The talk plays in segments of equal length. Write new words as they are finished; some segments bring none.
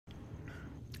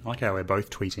I like how we're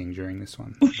both tweeting during this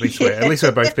one. At least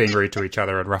we're both being rude to each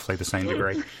other at roughly the same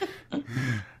degree.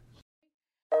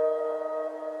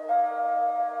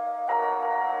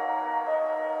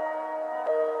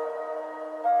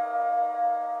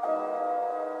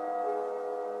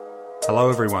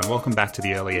 Hello everyone, welcome back to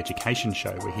the Early Education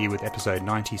Show. We're here with episode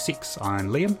 96. I'm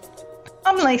Liam.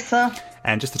 I'm Lisa.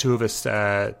 And just the two of us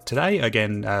today.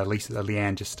 Again,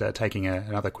 Leanne just taking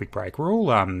another quick break. We've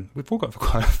all got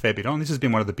quite a fair bit on. This has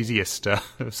been one of the busiest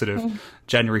sort of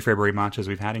January, February, Marches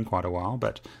we've had in quite a while.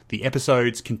 But the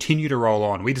episodes continue to roll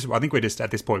on. I think we're just, at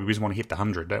this point, we just want to hit the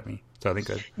 100, don't we? So I think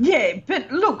that... Yeah,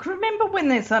 but look, remember when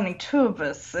there's only two of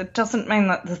us, it doesn't mean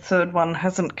that the third one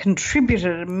hasn't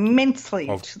contributed immensely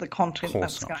to the content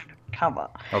that's going to cover.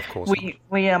 Of course I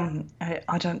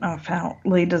don't know if our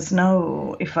leaders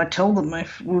know, if I tell them,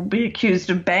 if we'll be accused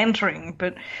of bantering,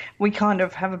 but we kind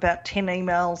of have about 10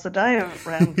 emails a day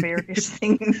around various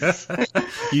things.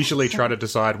 Usually try to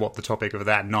decide what the topic of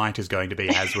that night is going to be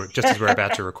as we're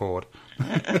about to record.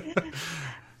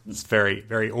 It's very,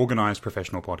 very organised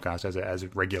professional podcast,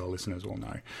 as regular listeners will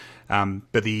know.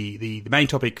 But the main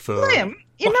topic for... Liam,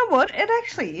 you know what? It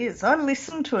actually is. I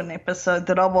listened to an episode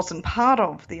that I wasn't part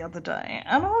of the other day,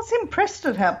 and I was impressed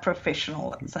at how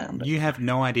professional it sounded. You have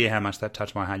no idea how much that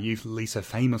touched my heart. You, Lisa,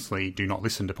 famously do not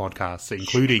listen to podcasts,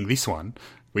 including this one,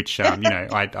 which,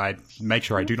 I make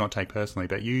sure I do not take personally,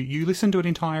 but you listened to an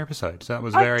entire episode. So that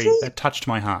was that touched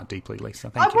my heart deeply,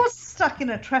 Lisa. Thank you. I was stuck in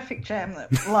a traffic jam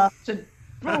that lasted...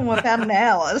 about an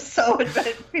hour, so it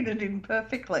fitted in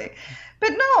perfectly.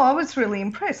 But no, I was really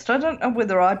impressed. I don't know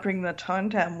whether I bring the tone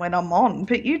down when I'm on,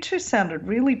 but you two sounded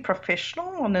really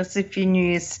professional and as if you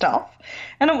knew your stuff.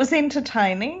 And it was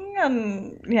entertaining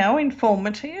and,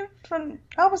 informative, and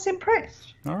I was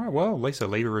impressed. All right, well, Lisa,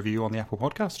 leave a review on the Apple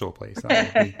Podcast Store, please.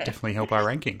 That would definitely help our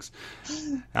rankings.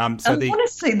 I want to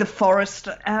see the Forest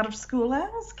out of school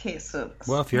hours care service.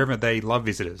 Well, they love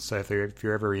visitors. So if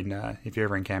you're ever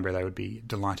in Canberra, they would be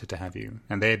delighted to have you,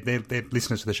 and they're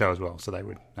listeners to the show as well. So they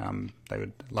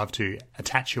would love to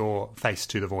attach your face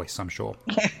to the voice, I'm sure.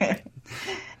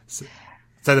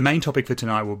 So the main topic for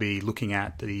tonight will be looking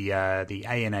at the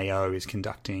ANAO is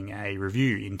conducting a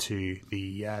review into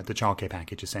the childcare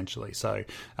package, essentially. So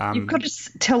you've got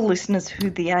to tell listeners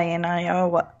who the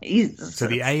ANAO is. So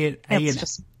the ANAO.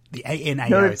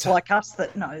 Nerds like us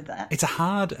that know that. It's a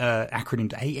hard acronym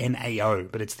to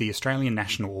ANAO, but it's the Australian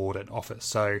National Audit Office.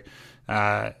 So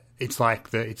it's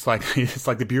like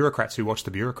the bureaucrats who watch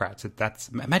the bureaucrats.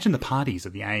 Imagine the parties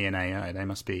of the ANAO. They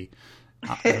must be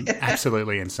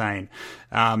absolutely insane.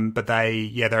 But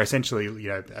they're essentially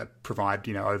provide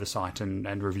oversight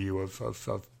and review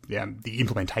of the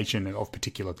implementation of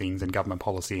particular things and government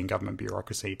policy and government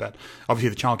bureaucracy. But obviously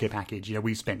the childcare package,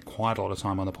 we've spent quite a lot of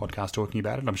time on the podcast talking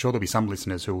about it. I'm sure there'll be some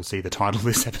listeners who will see the title of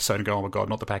this episode and go, oh my God,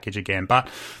 not the package again. But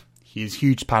it's a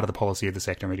huge part of the policy of the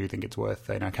sector, and we do think it's worth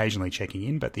occasionally checking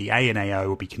in. But the ANAO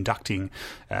will be conducting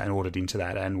an audit into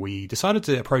that, and we decided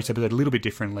to approach the episode a little bit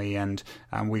differently. And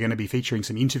we're going to be featuring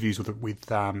some interviews with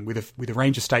a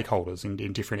range of stakeholders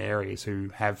in different areas who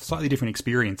have slightly different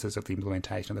experiences of the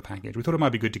implementation of the package. We thought it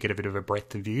might be good to get a bit of a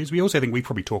breadth of views. We also think we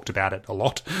probably talked about it a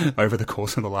lot over the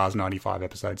course of the last 95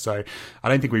 episodes, so I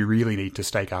don't think we really need to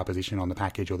stake our position on the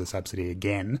package or the subsidy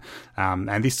again.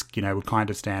 And this, would kind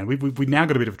of stand. We've now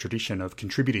got a bit of a tradition of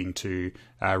contributing to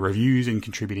reviews and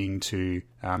contributing to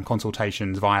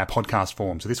consultations via podcast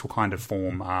form. So this will kind of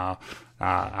form our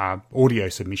audio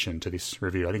submission to this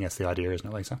review. I think that's the idea, isn't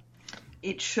it, Lisa?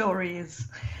 It sure is.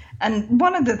 And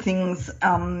one of the things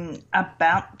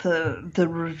about the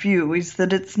review is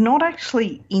that it's not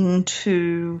actually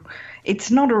it's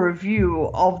not a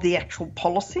review of the actual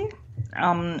policy.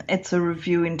 It's a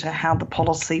review into how the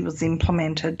policy was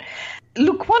implemented.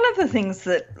 Look, one of the things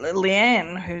that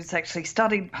Leanne, who's actually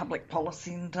studied public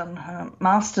policy and done her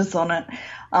master's on it,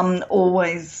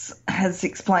 always has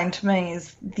explained to me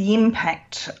is the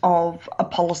impact of a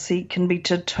policy can be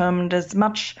determined as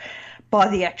much by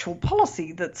the actual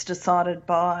policy that's decided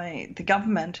by the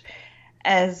government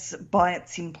as by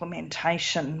its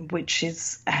implementation, which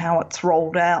is how it's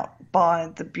rolled out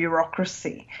by the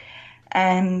bureaucracy.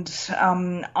 And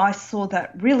I saw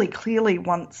that really clearly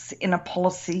once in a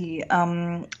policy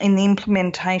in the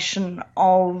implementation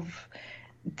of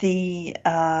the,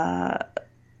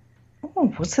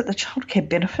 was it the childcare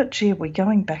benefit? Gee, are we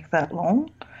going back that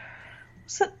long?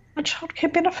 Was it the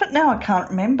childcare benefit? Now I can't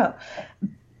remember.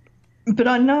 But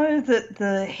I know that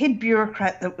the head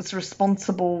bureaucrat that was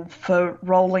responsible for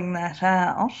rolling that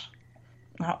out,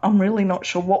 I'm really not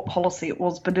sure what policy it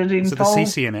was, but it involved...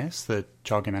 Is it the CCMS, the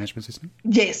Childcare Management System?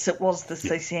 Yes, it was the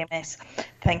CCMS.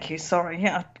 Thank you, sorry.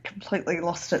 I completely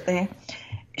lost it there.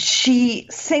 she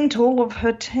sent all of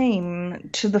her team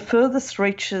to the furthest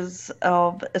reaches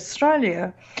of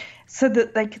Australia so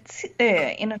that they could sit there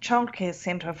in a childcare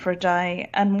centre for a day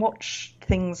and watch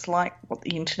things like what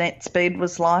the internet speed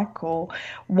was like, or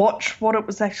watch what it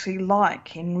was actually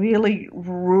like in really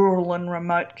rural and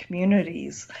remote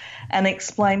communities, and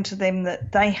explain to them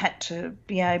that they had to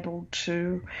be able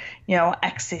to,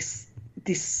 access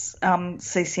this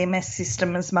CCMS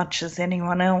system as much as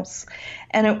anyone else.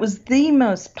 And it was the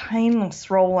most painless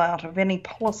rollout of any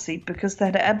policy because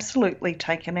they'd absolutely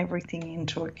taken everything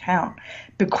into account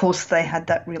because they had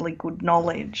that really good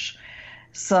knowledge.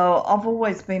 So I've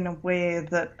always been aware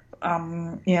that,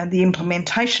 the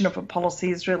implementation of a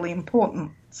policy is really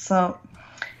important. So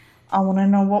I want to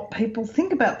know what people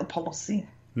think about the policy.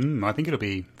 I think it'll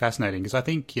be fascinating because I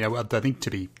think to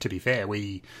be fair,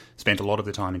 we spent a lot of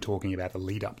the time in talking about the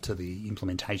lead up to the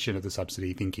implementation of the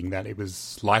subsidy, thinking that it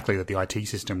was likely that the IT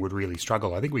system would really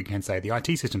struggle. I think we can say the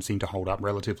IT system seemed to hold up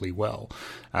relatively well.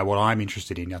 What I'm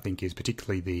interested in, I think, is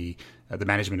particularly the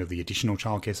management of the additional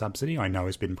childcare subsidy. I know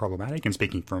has been problematic, and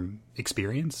speaking from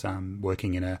experience,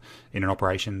 working in an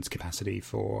operations capacity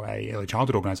for a early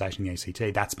childhood organisation, the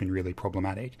ACT, that's been really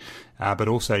problematic. But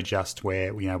also just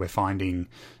where we're finding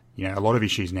a lot of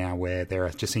issues now where there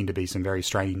just seem to be some very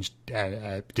strange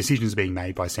decisions being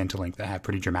made by Centrelink that have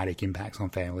pretty dramatic impacts on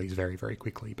families very, very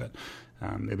quickly. But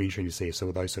it'll be interesting to see if some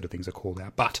of those sort of things are called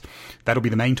out. But that'll be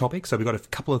the main topic. So we've got a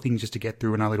couple of things just to get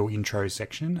through in our little intro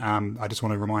section. I just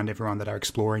want to remind everyone that our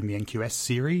Exploring the NQS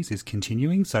series is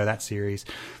continuing. So that series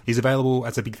is available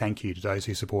as a big thank you to those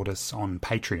who support us on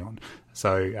Patreon.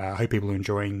 So I hope people are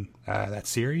enjoying that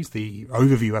series. The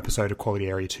overview episode of Quality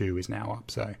Area 2 is now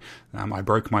up. So I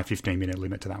broke my 15-minute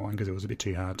limit to that one because it was a bit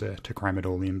too hard to cram it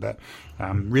all in. But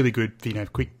really good,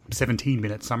 quick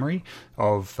 17-minute summary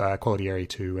of Quality Area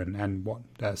 2 and what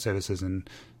services and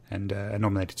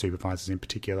nominated supervisors in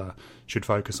particular should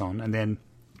focus on. And then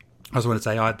I just want to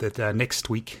say that next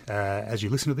week, as you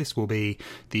listen to this, will be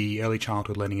the Early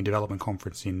Childhood Learning and Development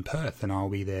Conference in Perth, and I'll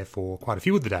be there for quite a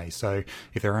few of the days. So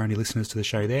if there are any listeners to the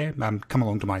show there, come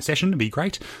along to my session. It'd be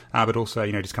great. But also,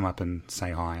 just come up and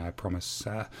say hi. I promise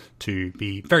to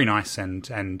be very nice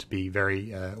and be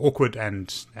very awkward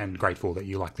and grateful that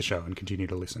you like the show and continue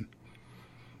to listen.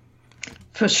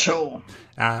 For sure.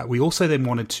 We also then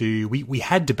wanted to... We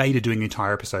had debated doing the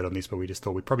entire episode on this, but we just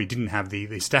thought we probably didn't have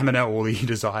the stamina or the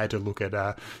desire to look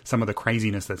at some of the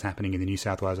craziness that's happening in the New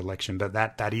South Wales election. But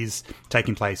that is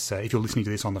taking place. If you're listening to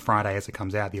this on the Friday as it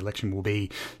comes out, the election will be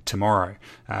tomorrow.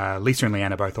 Lisa and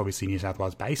Leanne are both obviously New South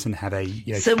Wales based and have a...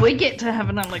 So we get to have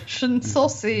an election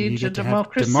sausage, a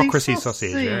democracy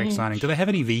sausage. Very exciting. Do they have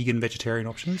any vegan, vegetarian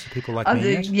options for people like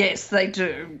me? Yes, they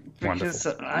do. Because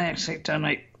Wonderful. I actually don't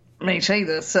eat meat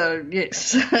either, so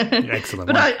yes. Excellent.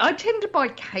 But I tend to buy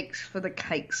cakes for the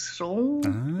cake stall.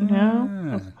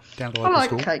 Down to local I like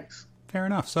school. cakes. Fair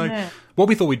enough. So what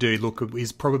we thought we'd do,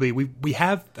 is probably... We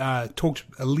have talked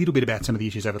a little bit about some of the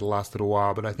issues over the last little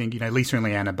while, but I think, Lisa and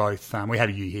Leanne are both... we have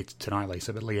you here tonight,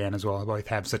 Lisa, but Leanne as well, both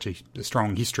have such a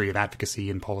strong history of advocacy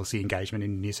and policy engagement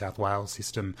in the New South Wales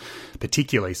system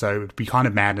particularly. So it would be kind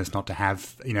of madness not to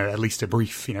have, at least a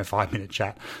brief, 5-minute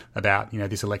chat about,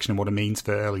 this election and what it means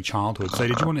for early childhood. So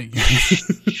did you want to...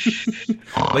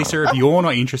 Lisa, if you're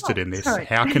not interested in this,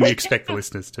 how can we expect the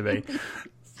listeners to be?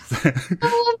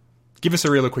 Give us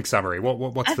a real quick summary.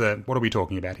 What are we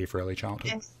talking about here for early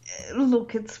childhood?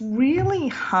 Look, it's really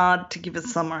hard to give a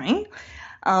summary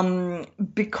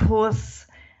because,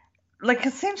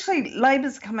 essentially,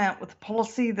 Labor's come out with a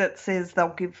policy that says they'll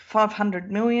give $500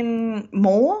 million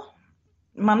more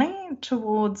money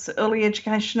towards early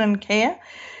education and care,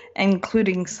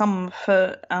 including some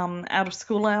for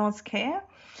out-of-school hours care.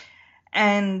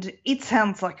 And it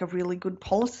sounds like a really good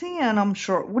policy, and I'm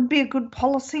sure it would be a good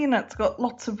policy, and it's got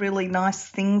lots of really nice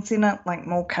things in it, like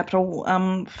more capital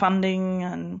funding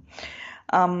and,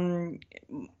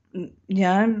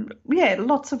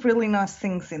 lots of really nice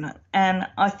things in it. And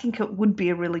I think it would be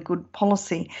a really good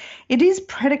policy. It is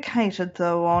predicated,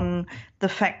 though, on the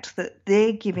fact that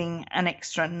they're giving an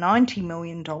extra $90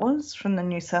 million from the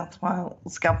New South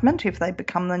Wales government if they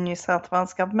become the New South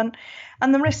Wales government,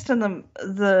 and the rest of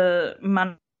the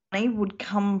money would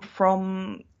come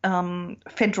from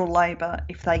federal Labor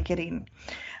if they get in.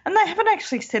 And they haven't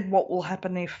actually said what will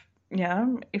happen if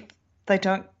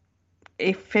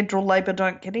federal Labor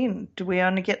don't get in. Do we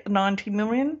only get the $90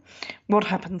 million? What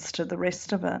happens to the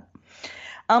rest of it?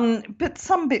 But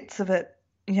some bits of it,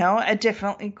 are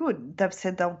definitely good. They've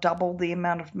said they'll double the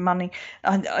amount of money.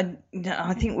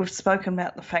 I think we've spoken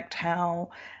about the fact how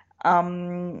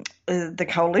the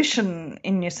coalition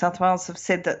in New South Wales have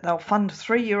said that they'll fund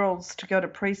 3-year-olds to go to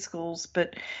preschools,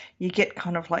 but you get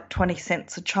kind of like 20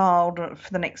 cents a child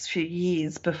for the next few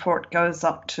years before it goes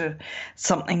up to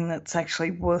something that's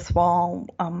actually worthwhile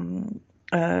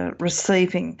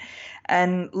receiving.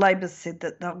 And Labor said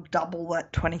that they'll double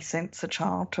that 20 cents a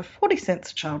child to 40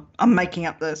 cents a child. I'm making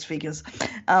up those figures.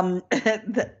 But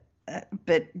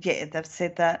yeah, they've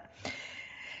said that.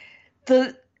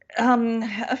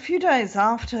 A few days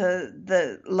after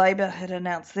the Labor had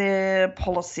announced their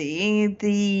policy,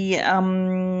 the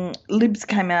Libs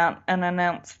came out and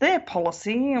announced their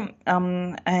policy,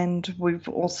 and we've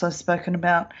also spoken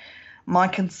about my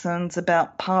concerns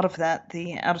about part of that,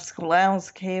 the out-of-school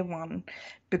hours care one,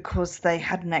 because they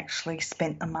hadn't actually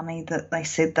spent the money that they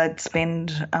said they'd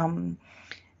spend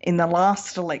in the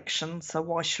last election, so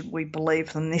why should we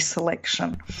believe them this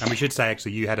election? And we should say,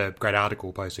 actually, you had a great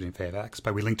article posted in Fairfax,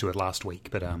 but we linked to it last week,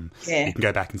 but you can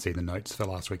go back and see the notes for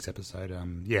last week's episode.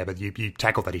 But you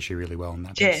tackled that issue really well in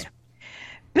that piece.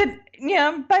 But,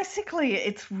 basically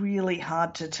it's really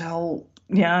hard to tell,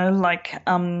 it's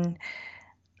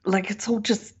all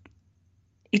just,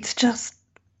 it's just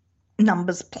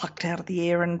numbers plucked out of the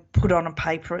air and put on a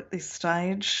paper at this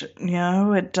stage.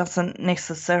 It doesn't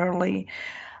necessarily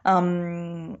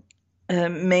mean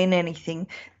anything.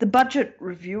 The Budget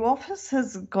Review Office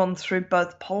has gone through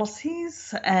both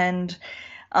policies, and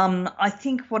I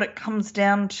think what it comes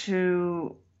down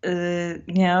to,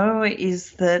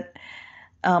 is that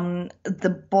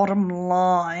the bottom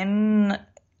line,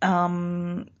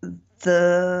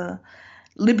 the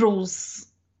Liberals,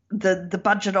 the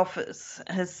Budget Office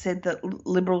has said that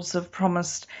Liberals have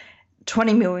promised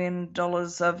 $20 million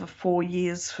over 4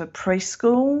 years for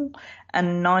preschool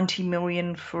and $90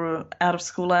 million for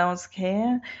out-of-school hours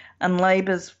care, and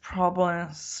Labor's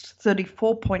promised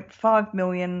 $34.5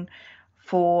 million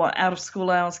for out-of-school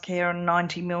hours care and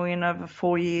 $90 million over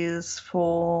 4 years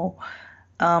for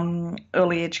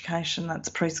early education, that's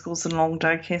preschools and long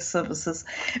day care services.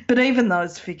 But even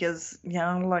those figures,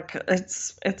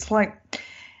 it's like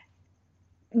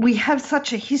we have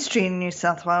such a history in New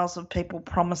South Wales of people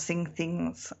promising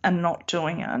things and not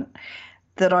doing it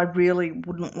that I really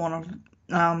wouldn't want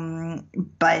to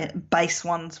base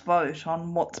one's vote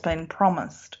on what's been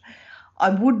promised. I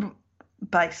would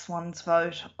base one's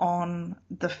vote on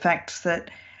the fact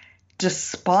that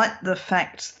despite the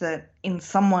fact that in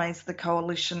some ways the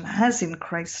coalition has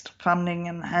increased funding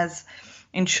and has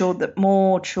ensured that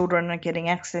more children are getting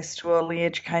access to early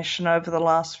education over the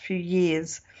last few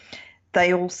years,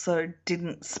 they also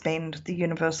didn't spend the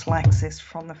universal access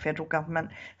from the federal government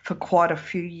for quite a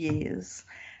few years.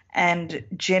 And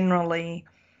generally,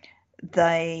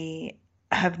 they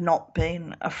have not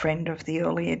been a friend of the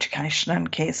early education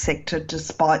and care sector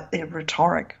despite their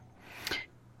rhetoric.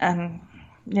 And,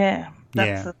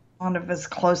 that's kind of as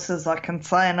close as I can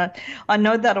say. And I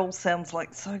know that all sounds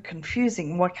like so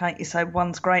confusing. Why can't you say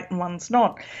one's great and one's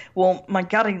not? Well, my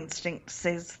gut instinct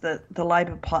says that the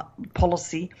Labor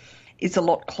policy is a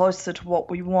lot closer to what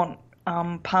we want,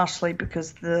 partially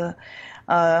because the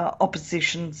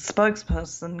opposition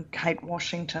spokesperson, Kate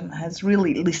Washington, has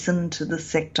really listened to the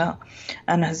sector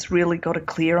and has really got a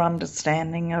clear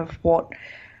understanding of what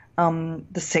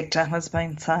the sector has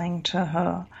been saying to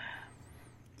her.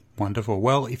 Wonderful.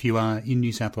 Well, if you are in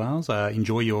New South Wales,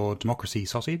 enjoy your democracy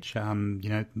sausage.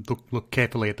 Look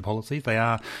carefully at the policies. They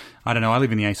are, I don't know, I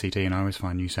live in the ACT and I always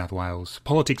find New South Wales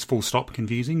politics full stop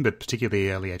confusing, but particularly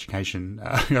the early education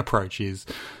approach is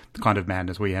the kind of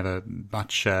madness. We have a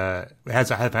much, have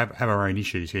our own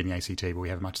issues here in the ACT, but we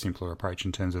have a much simpler approach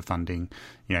in terms of funding,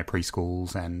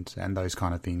 preschools and those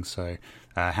kind of things. So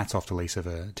hats off to Lisa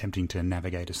for attempting to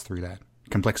navigate us through that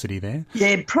complexity there.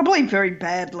 Yeah, probably very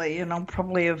badly, and I'll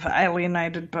probably have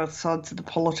alienated both sides of the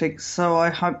politics, so I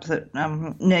hope that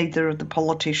neither of the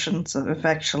politicians have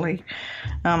actually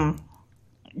heard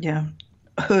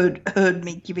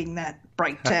me giving that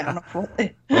breakdown of what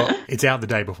they're... Well, it's out the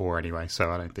day before anyway, so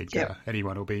I don't think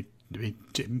anyone will be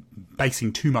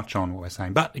basing too much on what we're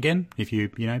saying. But again, if you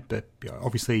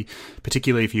obviously,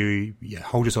 particularly if you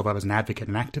hold yourself up as an advocate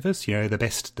and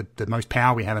activist, the most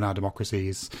power we have in our democracy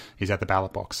is at the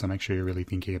ballot box. So make sure you're really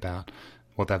thinking about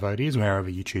what that vote is, wherever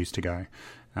you choose to go.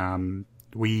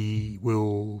 We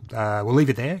will we'll leave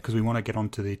it there because we want to get on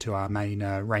to our main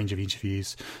range of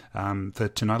interviews for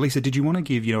tonight. Lisa, did you want to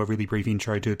give a really brief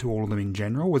intro to all of them in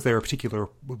general? Were there particular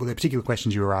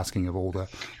questions you were asking of all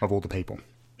the people?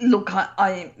 Look,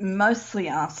 I mostly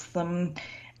asked them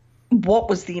what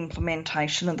was the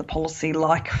implementation of the policy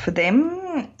like for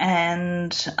them, and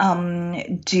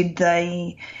did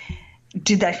they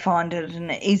did they find it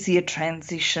an easier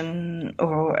transition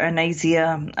or an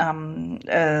easier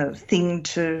thing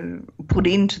to put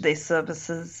into their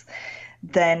services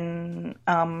than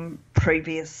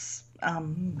previous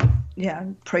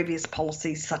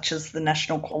policies such as the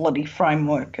National Quality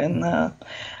Framework and the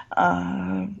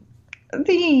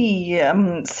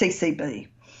CCB,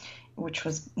 which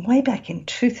was way back in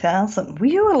 2000. Were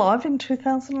you alive in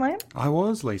 2000, Liam? I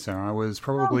was, Lisa. I was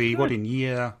probably, in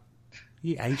year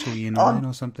 8 or year 9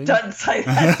 or something? Don't say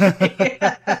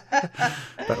that.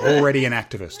 But already an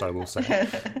activist, I will say.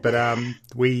 But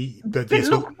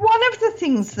look, one of the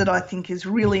things that I think is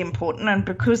really important, and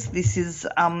because this is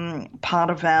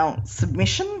part of our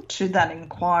submission to that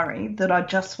inquiry, that I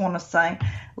just want to say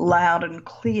loud and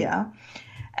clear,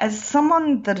 as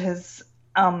someone that has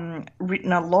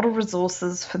written a lot of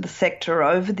resources for the sector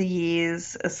over the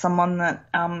years, as someone that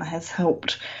has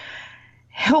helped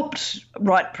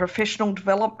write professional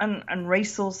development and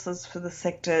resources for the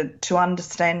sector to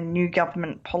understand new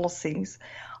government policies,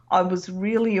 I was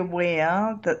really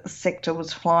aware that the sector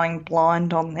was flying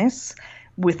blind on this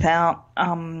without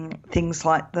things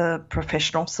like the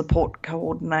professional support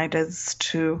coordinators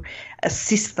to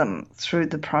assist them through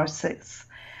the process.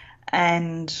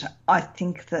 And I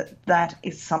think that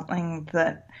is something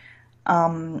that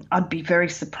I'd be very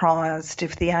surprised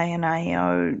if the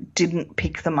ANAO didn't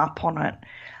pick them up on it.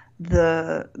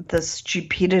 The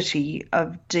stupidity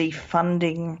of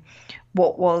defunding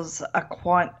what was a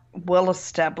quite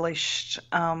well-established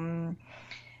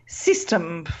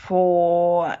system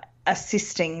for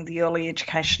assisting the early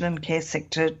education and care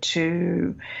sector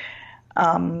to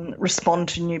respond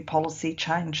to new policy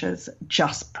changes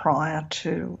just prior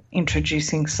to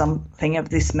introducing something of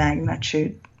this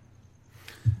magnitude.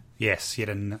 Yes, yet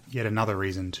another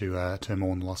reason to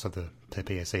mourn the loss of the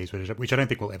PSCs, which I don't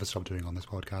think we'll ever stop doing on this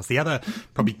podcast. The other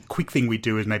probably quick thing we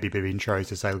do is maybe a bit of intro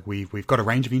to say, look, we've got a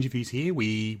range of interviews here.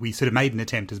 We sort of made an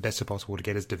attempt as best as possible to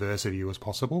get as diverse a view as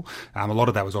possible. A lot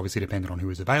of that was obviously dependent on who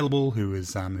was available, who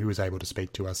was able to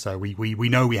speak to us. So we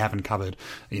know we haven't covered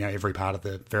every part of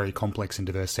the very complex and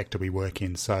diverse sector we work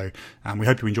in. So we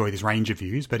hope you enjoy this range of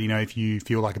views. But if you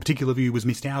feel like a particular view was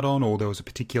missed out on, or there was a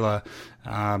particular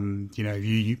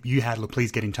view you had, look,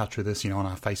 please get in touch with us on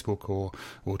our Facebook or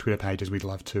Twitter pages. We'd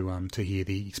love to hear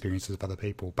the experiences of other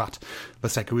people. But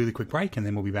let's take a really quick break, and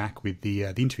then we'll be back with the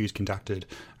interviews conducted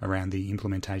around the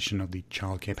implementation of the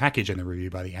childcare package and the review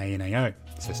by the ANAO.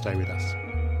 So stay with us.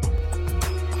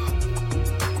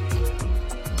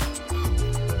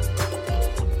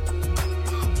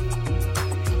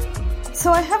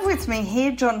 So I have with me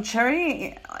here John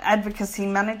Cherry, Advocacy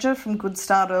Manager from Good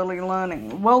Start Early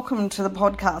Learning. Welcome to the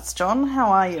podcast, John.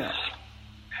 How are you?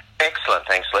 Excellent,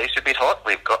 thanks, Lisa. A bit hot.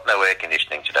 We've got no air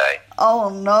conditioning today. Oh,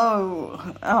 no.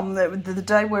 The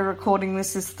day we're recording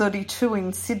this is 32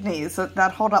 in Sydney. Is it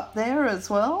that hot up there as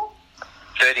well?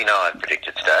 39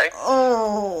 predicted today.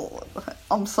 Oh,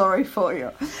 I'm sorry for you.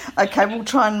 Okay, we'll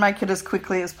try and make it as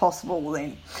quickly as possible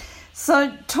then.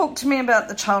 So talk to me about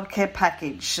the childcare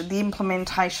package, the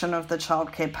implementation of the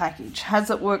childcare package.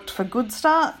 Has it worked for Good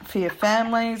Start, for your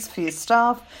families, for your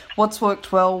staff? What's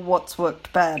worked well, what's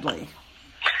worked badly?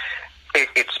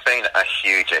 It's been a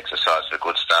huge exercise for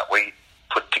Good Start. We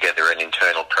put together an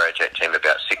internal project team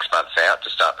about 6 months out to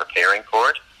start preparing for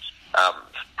it.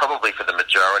 Probably for the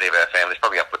majority of our families,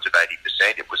 probably upwards of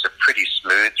 80%, it was a pretty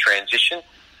smooth transition,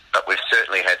 but we've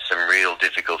certainly had some real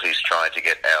difficulties trying to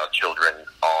get our children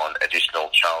on additional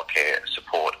childcare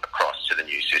support across to the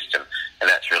new system, and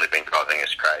that's really been driving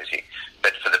us crazy.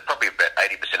 But for probably about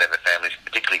 80% of our families,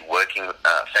 particularly working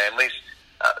families,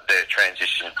 the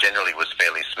transition generally was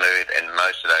fairly smooth, and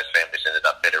most of those families ended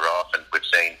up better off, and we've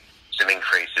seen some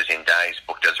increases in days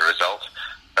booked as a result.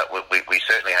 But we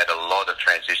certainly had a lot of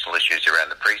transitional issues around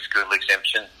the preschool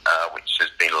exemption, which has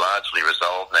been largely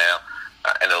resolved now,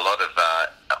 and a lot of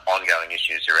ongoing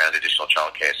issues around additional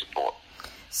childcare support.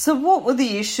 So what were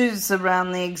the issues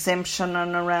around the exemption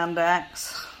and around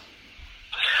ACTS?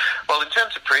 Well, in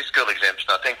terms of preschool exemption,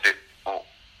 I think that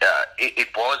it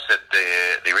was that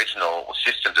the original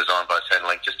system designed by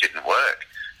Centrelink just didn't work.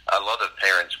 A lot of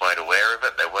parents weren't aware of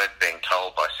it. They weren't being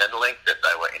told by Centrelink that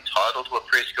they were entitled to a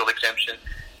preschool exemption,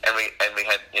 and we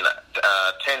had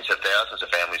tens of thousands of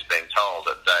families being told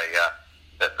that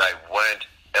they weren't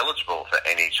eligible for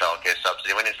any childcare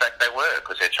subsidy when in fact they were,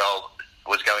 because their child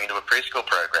was going into a preschool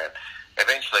program.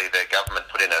 Eventually the government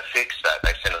put in a fix that.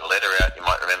 They sent a letter out, you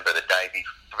might remember,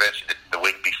 the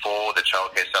week before the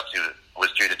childcare subsidy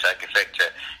was due to take effect, to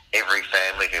every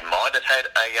family who might have had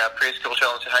a preschool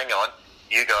child and said, hang on,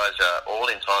 you guys are all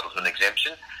entitled to an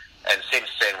exemption. And since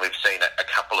then we've seen a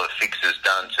couple of fixes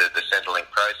done to the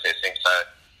Centrelink processing, so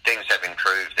things have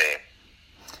improved there.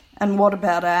 And what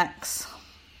about ACTS?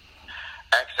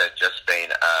 ACTS has just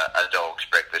been a dog's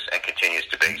breakfast and continues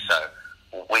to be so.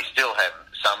 We still have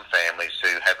some families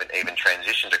who haven't even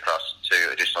transitioned across to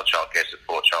additional childcare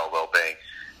support, child wellbeing.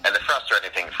 And the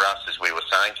frustrating thing for us is we were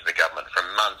saying to the government from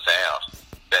months out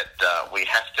that we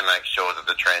have to make sure that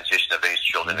the transition of these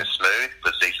children is smooth,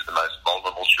 because these are the most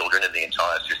vulnerable children in the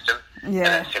entire system, and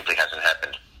that simply hasn't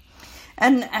happened.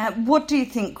 And what do you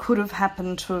think could have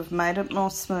happened to have made it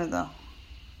more smoother?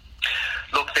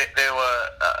 Look, there were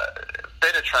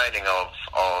better training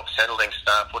of Centrelink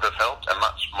staff would have helped, a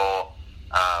much more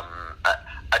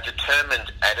a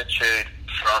determined attitude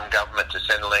from government to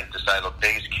Centrelink to say, look,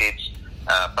 these kids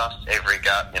bust every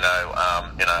gut,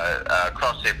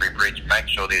 cross every bridge, make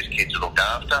sure these kids are looked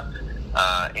after.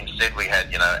 Instead, we had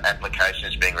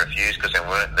applications being refused because they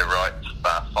weren't in the right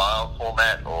file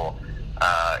format, or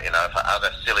for other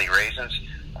silly reasons.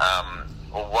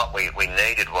 What we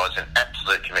needed was an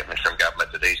absolute commitment from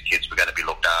government that these kids were going to be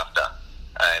looked after,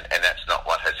 and that's not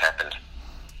what has happened.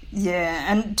 Yeah,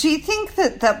 and do you think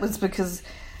that was because,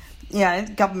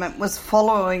 government was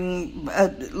following,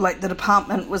 the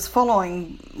department was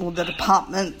following, or the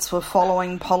departments were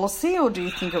following policy, or do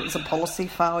you think it was a policy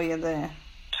failure there?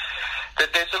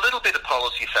 There's a little bit of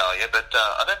policy failure, but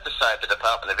I'd have to say the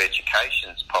Department of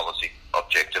Education's policy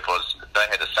objective was they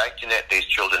had a safety net, these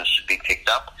children should be picked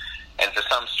up, and for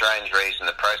some strange reason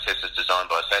the processes designed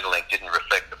by Centrelink didn't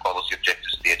reflect the policy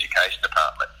objectives of the Education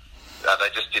Department. They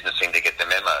just didn't seem to get the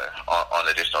memo on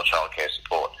additional childcare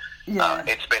support. Yeah.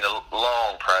 It's been a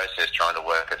long process trying to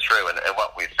work it through, and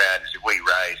what we've found is if we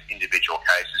raise individual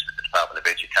cases with the Department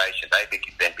of Education, they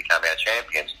then become our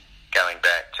champions, going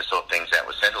back to sort things out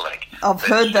with Centrelink. I've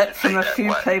heard that from a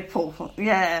few people,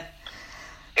 yeah.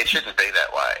 It shouldn't be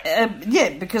that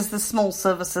way. Because the small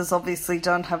services obviously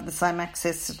don't have the same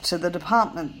access to the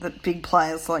department that big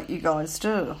players like you guys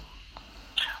do.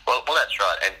 Well, that's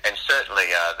right, and certainly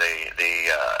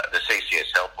the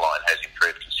CCS helpline has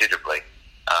improved considerably,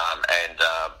 and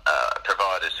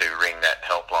providers who ring that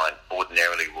helpline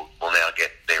ordinarily will now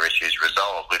get their issues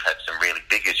resolved. We've had some really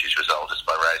big issues resolved just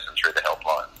by raising them through the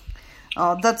helpline.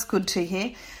 Oh, that's good to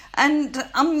hear. And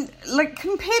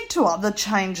compared to other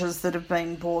changes that have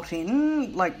been brought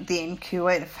in, like the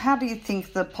NQF, how do you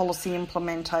think the policy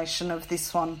implementation of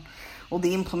this one, or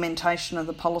the implementation of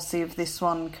the policy of this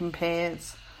one,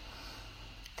 compares?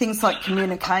 Things like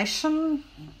communication,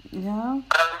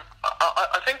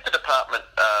 I think the Department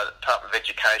of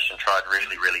Education tried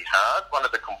really, really hard. One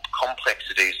of the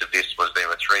complexities of this was there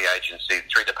were three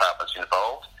departments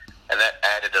involved, and that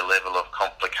added a level of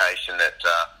complication that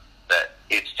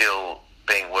it's still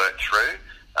being worked through,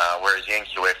 whereas the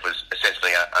NQF was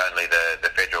essentially only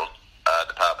the federal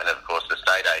department and, of course, the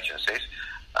state agencies.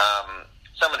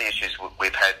 Some of the issues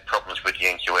we've had problems with the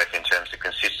NQF in terms of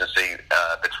consistency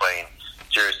between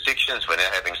jurisdictions. We're now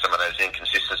having some of those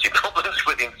inconsistency problems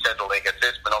within Centrelink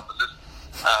assessment officers.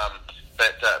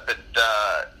 But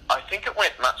I think it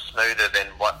went much smoother than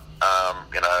what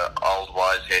old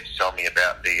wise heads tell me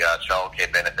about the childcare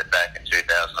benefit back in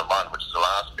 2001, which is the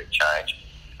last big change.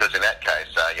 Because in that case,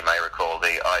 you may recall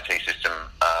the IT system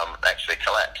actually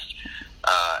collapsed,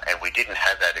 and we didn't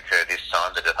have that occur this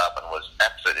time. The department was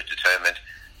absolutely determined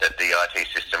that the IT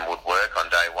system would work on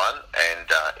day one,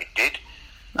 and it did.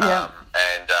 Yeah.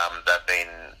 They've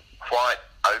been quite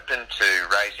open to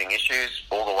raising issues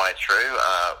all the way through.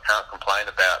 Can't complain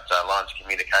about lines of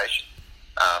communication,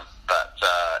 but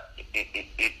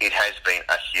it has been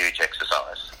a huge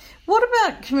exercise. What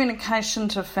about communication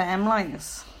to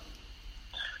families?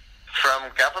 From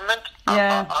government?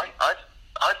 Yeah.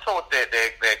 I thought their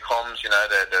comms,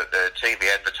 the TV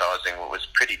advertising was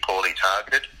pretty poorly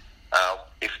targeted.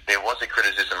 If there was a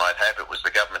criticism I'd have, it was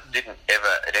the government didn't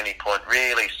ever at any point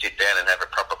really sit down and have a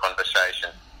proper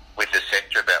conversation with the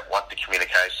sector about what the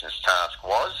communications task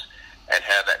was and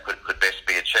how that could best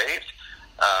be achieved.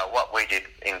 What we did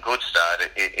in Good Start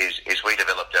is we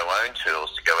developed our own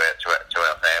tools to go out to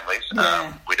our families.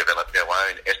 Yeah. We developed our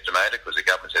own estimator because the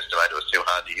government's estimator was too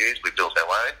hard to use. We built our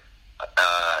own,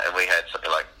 and we had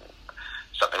something like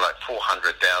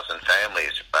 400,000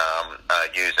 families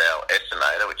use our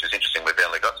estimator, which is interesting. We've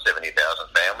only got 70,000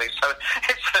 families, so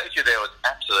it shows you there was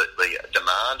absolutely a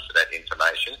demand for that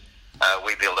information.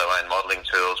 We built our own modelling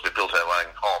tools. We built our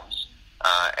own comms.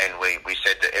 And we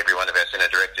said to every one of our centre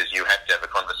directors, you have to have a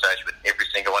conversation with every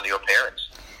single one of your parents.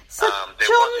 So,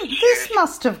 John, this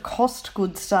must have cost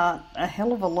Good Start a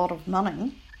hell of a lot of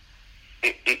money.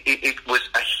 It was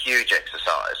a huge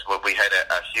exercise. We had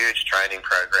a huge training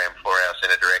program for our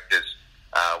centre directors.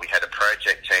 We had a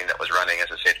project team that was running,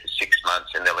 as I said, for 6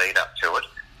 months in the lead up to it.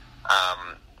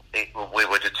 we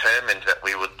were determined that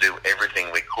we would do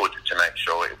everything we could to make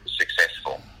sure it was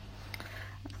successful.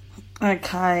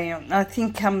 Okay, I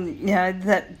think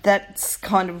that's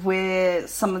kind of where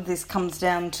some of this comes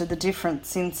down to the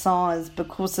difference in size.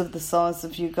 Because of the size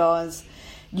of you guys,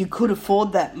 you could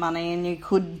afford that money and you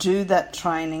could do that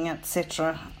training,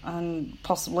 etc. And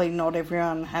possibly not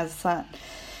everyone has that.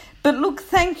 But look,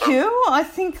 thank you. I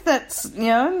think that's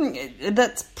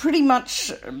pretty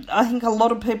much, I think a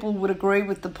lot of people would agree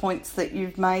with the points that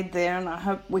you've made there, and I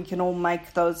hope we can all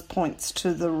make those points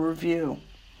to the review.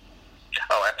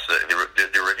 Oh, absolutely.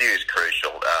 The review is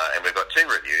crucial, and we've got two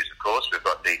reviews, of course. We've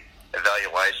got the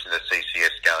evaluation of the CCS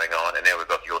going on, and now we've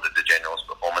got the Auditor General's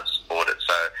performance audit.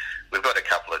 So we've got a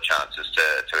couple of chances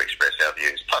to express our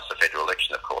views, plus the federal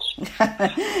election, of course.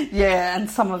 Yeah,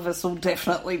 and some of us will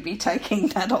definitely be taking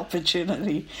that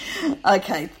opportunity.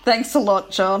 Okay, thanks a lot,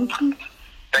 John.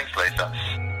 Thanks, Lisa.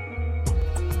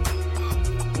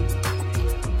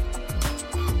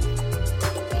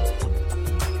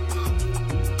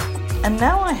 And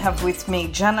now I have with me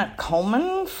Janet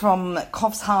Coleman from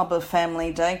Coffs Harbour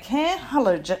Family Daycare.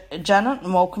 Hello, Janet,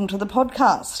 and welcome to the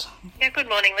podcast. Yeah, good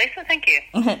morning, Lisa. Thank you.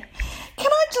 Can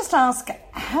I just ask,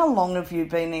 how long have you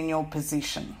been in your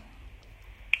position?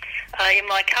 In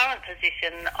my current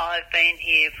position, I've been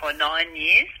here for 9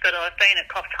 years, but I've been at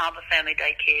Coffs Harbour Family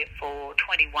Daycare for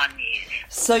 21 years.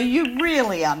 So you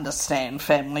really understand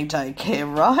family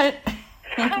daycare, right?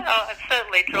 Oh, I'm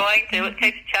certainly trying to. It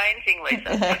keeps changing,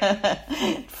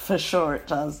 Lisa. For sure it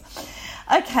does.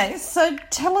 Okay, so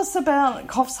tell us about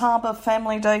Coffs Harbour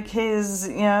Family Daycare's,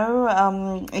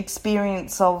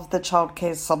 experience of the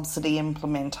childcare subsidy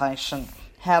implementation.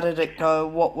 How did it go?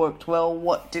 What worked well?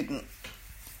 What didn't?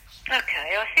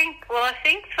 Okay, I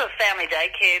think for family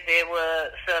daycare there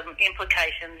were some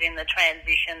implications in the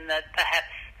transition that perhaps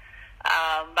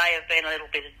may have been a little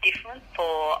bit different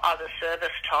for other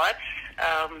service types.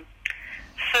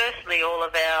 Firstly, all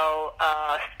of our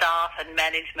staff and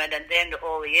management, and then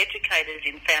all the educators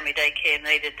in family daycare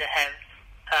needed to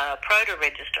have PROTA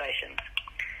registrations.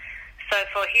 So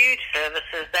for huge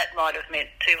services, that might have meant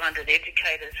 200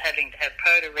 educators having to have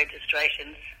PROTA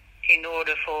registrations in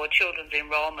order for children's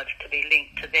enrolments to be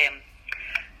linked to them.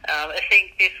 I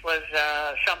think this was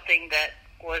something that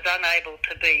was unable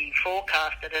to be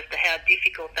forecasted as to how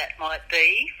difficult that might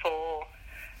be for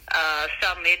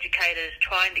some educators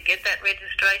trying to get that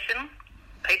registration,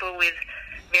 people with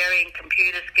varying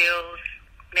computer skills,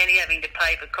 many having to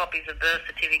pay for copies of birth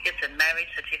certificates and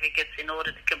marriage certificates in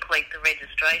order to complete the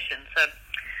registration. So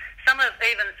some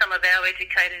of our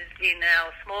educators in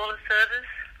our smaller service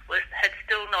had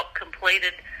still not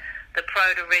completed the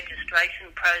PROTA registration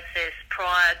process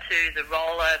prior to the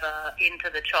rollover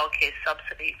into the childcare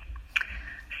subsidy.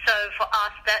 So for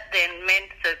us, that then meant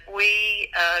that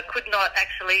we could not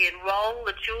actually enrol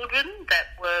the children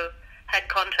that had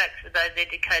contracts with those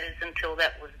educators until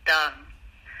that was done.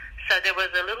 So there was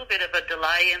a little bit of a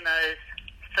delay in those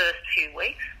first few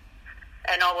weeks.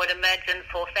 And I would imagine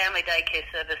for family daycare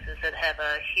services that have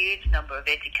a huge number of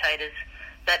educators,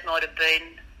 that might have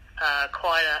been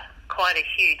quite a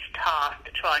huge task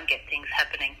to try and get things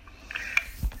happening.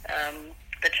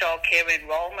 The childcare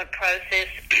enrolment process,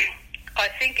 I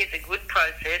think, is a good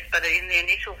process, but in the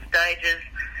initial stages,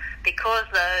 because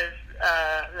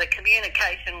the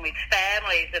communication with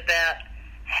families about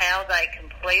how they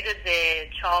completed their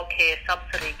childcare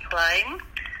subsidy claim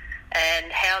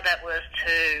and how that was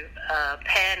to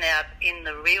pan out in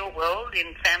the real world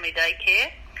in family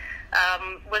daycare,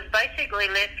 was basically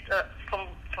left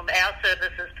from our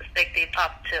services perspective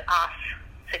up to us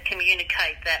to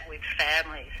communicate that with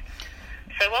families.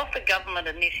 So whilst the government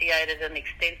initiated an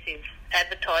extensive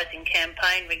advertising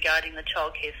campaign regarding the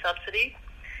childcare subsidy,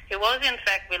 it was in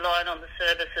fact relying on the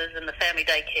services and the family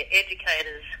daycare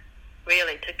educators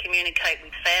really to communicate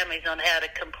with families on how to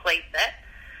complete that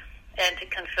and to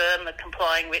confirm the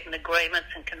complying written agreements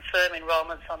and confirm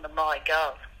enrolments on the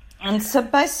MyGov. And so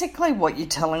basically what you're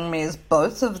telling me is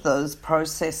both of those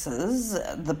processes,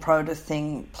 the PROTA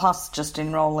thing plus just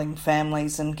enrolling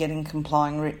families and getting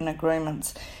complying written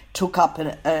agreements, took up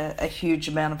a huge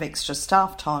amount of extra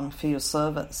staff time for your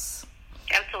service.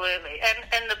 Absolutely.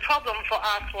 And the problem for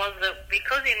us was that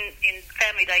because in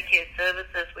family daycare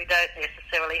services we don't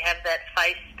necessarily have that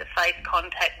face-to-face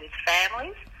contact with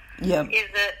families, yep, is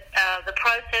that the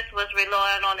process was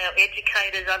relying on our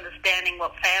educators understanding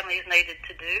what families needed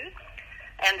to do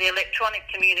and the electronic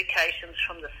communications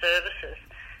from the services.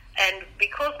 And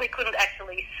because we couldn't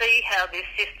actually see how this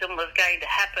system was going to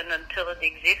happen until it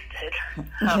existed,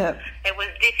 yep, it was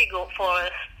difficult for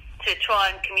us to try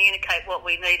and communicate what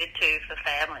we needed to for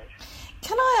families.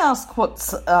 Can I ask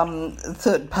what's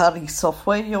third-party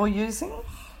software you're using?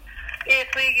 Yes,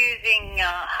 we're using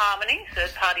Harmony,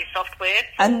 third-party software.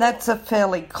 And that's a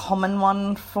fairly common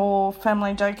one for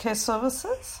family daycare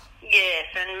services? Yes,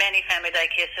 and many family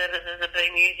daycare services have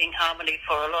been using Harmony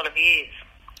for a lot of years.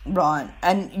 Right,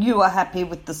 and you are happy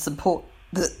with the support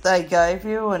that they gave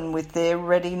you and with their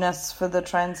readiness for the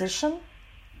transition?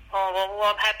 Oh,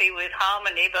 well, I'm happy with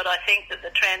Harmony, but I think that the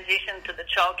transition to the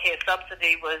childcare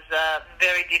subsidy was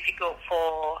very difficult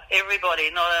for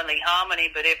everybody, not only Harmony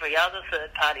but every other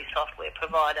third-party software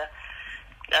provider.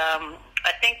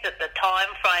 I think that the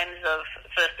time frames of,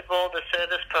 first of all, the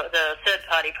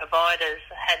third-party providers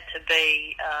had to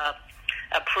be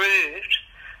approved,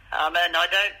 and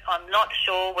I'm not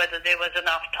sure whether there was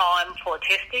enough time for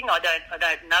testing. I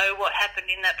don't know what happened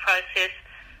in that process.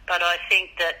 But I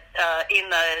think that in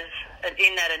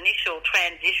that initial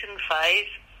transition phase,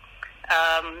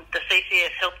 the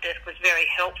CCS help desk was very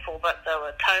helpful, but they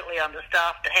were totally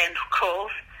understaffed to handle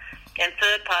calls. And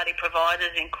third-party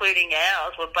providers, including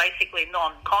ours, were basically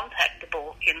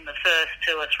non-contactable in the first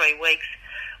 2 or 3 weeks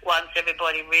once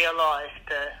everybody realised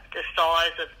the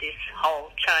size of this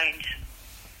whole change.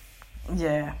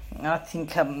 Yeah, I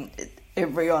think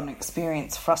everyone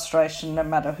experienced frustration no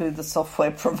matter who the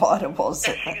software provider was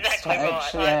at that exactly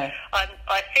stage. Right. Yeah.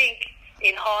 I think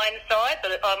in hindsight,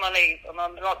 but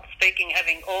I'm not speaking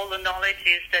having all the knowledge,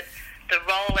 is that the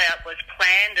rollout was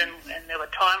planned and there were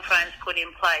timeframes put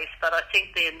in place, but I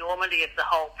think the enormity of the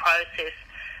whole process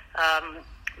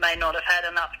may not have had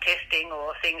enough testing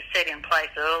or things set in place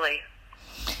early.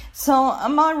 So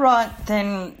am I right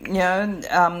then,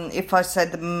 if I say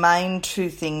the main 2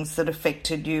 things that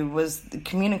affected you was the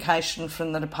communication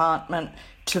from the department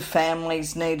to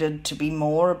families needed to be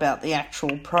more about the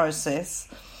actual process,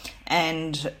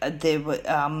 and there were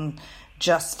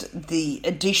just the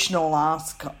additional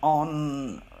ask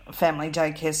on family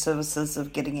daycare services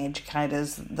of getting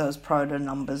educators, those PROTA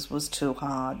numbers was too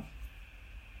hard?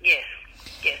 Yes.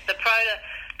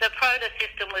 The PROTA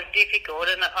system was difficult,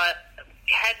 and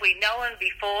had we known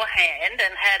beforehand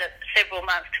and had several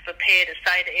months to prepare to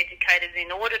say to educators, in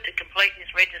order to complete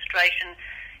this registration,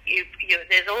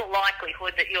 there's all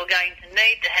likelihood that you're going to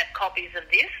need to have copies of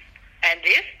this and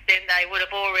this, then they would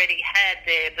have already had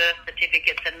their birth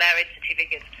certificates and marriage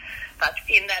certificates. But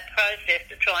in that process,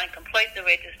 to try and complete the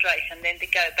registration, then to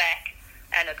go back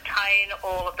and obtain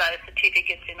all of those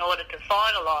certificates in order to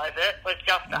finalise it was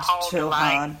just a whole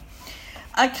delay. Hard.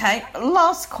 Okay,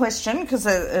 last question, because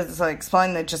as I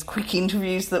explained, they're just quick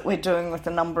interviews that we're doing with a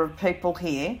number of people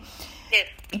here. Yes.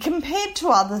 Compared to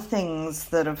other things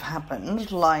that have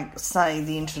happened, like, say,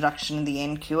 the introduction of the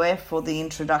NQF or the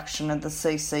introduction of the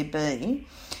CCB,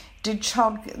 did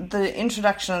the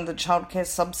introduction of the childcare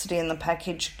subsidy and the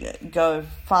package go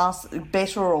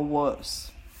better or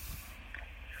worse?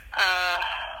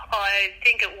 I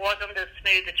think it wasn't as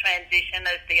smooth a transition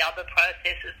as the other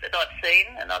processes that I've seen,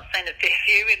 and I've seen a fair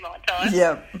few in my time.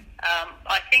 Yeah.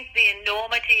 I think the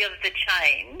enormity of the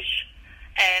change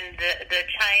and the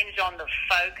change on the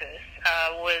focus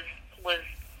was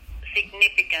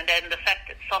significant, and the fact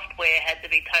that software had to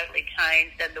be totally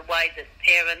changed and the way that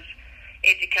parents,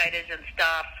 educators and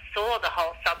staff saw the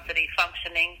whole subsidy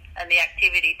functioning and the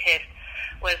activity test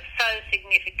was so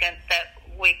significant that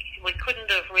we couldn't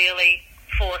have really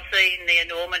foreseen the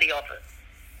enormity of it.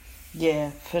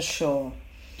 Yeah, for sure.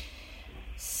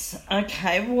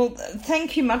 Okay, well,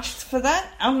 thank you much for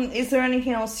that. Is there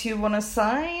anything else you want to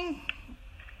say?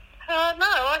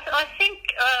 No, I think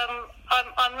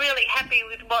I'm really happy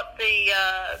with what the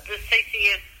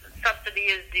CCS subsidy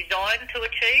is designed to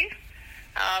achieve,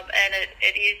 and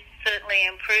it is certainly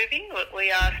improving.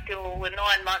 We're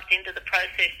 9 months into the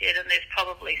process yet, and there's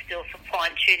probably still some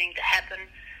fine-tuning to happen,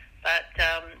 but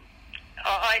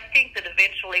I think that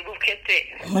eventually we'll get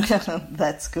there.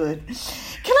 That's good.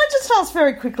 Can I just ask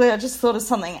very quickly, I just thought of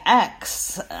something,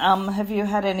 ACTS. Have you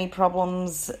had any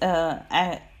problems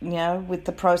with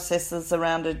the processes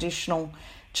around additional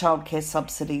childcare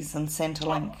subsidies and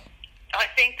Centrelink? I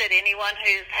think that anyone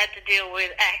who's had to deal with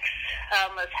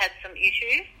ACTS has had some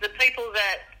issues. The people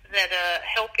that are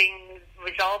helping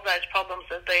resolve those problems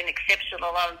have been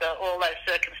exceptional under all those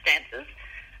circumstances.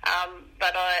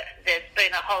 But there's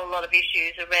been a whole lot of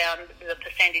issues around the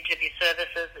percentage of your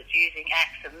services that's using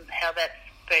ACTS and how that's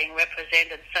being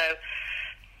represented. So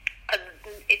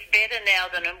it's better now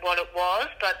than what it was,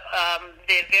 but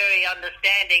they're very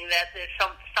understanding that there's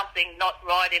something not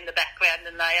right in the background,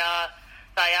 and they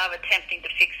are attempting to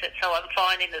fix it. So I'm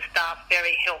finding the staff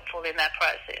very helpful in that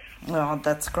process. Oh,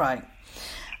 that's great.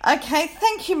 Okay,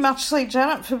 thank you muchly,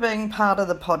 Janet, for being part of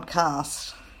the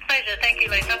podcast. Pleasure. Thank you,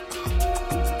 Lisa.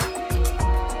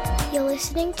 You're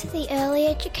listening to the Early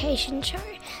Education Show.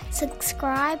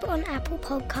 Subscribe on Apple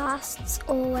Podcasts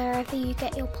or wherever you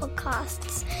get your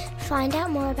podcasts. Find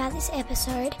out more about this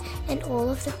episode and all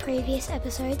of the previous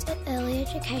episodes at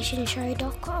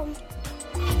earlyeducationshow.com.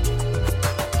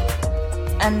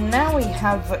 And now we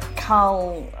have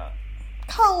Carl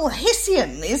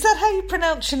Hessian. Is that how you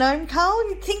pronounce your name, Carl?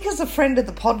 You'd think as a friend of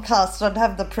the podcast I'd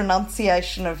have the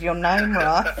pronunciation of your name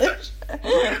right. That's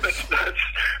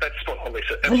spot on,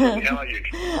 Lisa. Absolutely. How are you?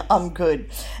 I'm good.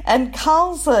 And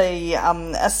Carl's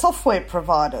a software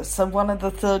provider, so one of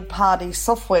the third-party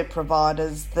software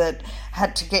providers that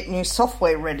had to get new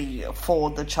software ready for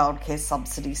the childcare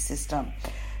subsidy system.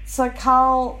 So,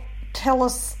 Carl, tell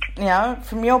us,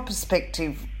 from your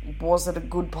perspective, was it a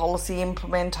good policy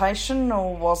implementation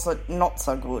or was it not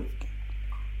so good?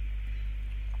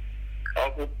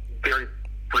 Well, very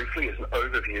briefly, as an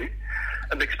overview,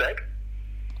 a mixed bag.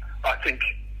 I think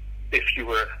if you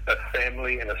were a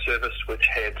family in a service which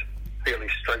had fairly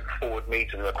straightforward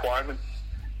needs and requirements,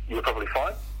 you were probably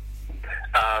fine.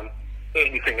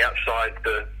 Anything outside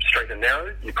the straight and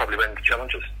narrow, you probably ran into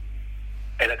challenges.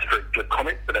 And that's a very good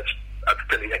comment, but that's a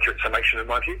fairly accurate summation in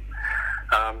my view.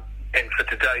 And for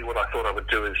today, what I thought I would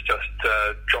do is just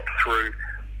drop through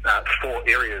 4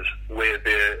 areas where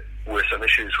there were some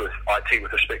issues with IT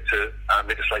with respect to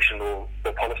legislation or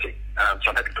policy. So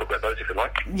I'm happy to talk about those if you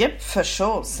like. Yep, for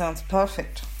sure. Sounds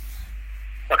perfect.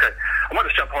 Okay. I might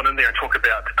just jump on in there and talk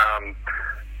about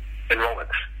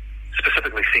enrolments,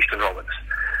 specifically ceased enrolments.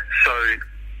 So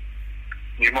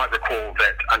you might recall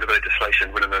that under the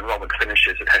legislation, when an enrolment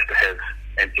finishes, it has to have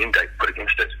an end date put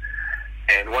against it.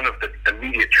 And one of the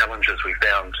immediate challenges we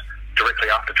found directly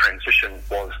after transition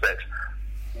was that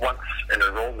once an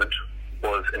enrolment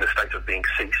was in a state of being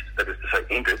ceased, that is to say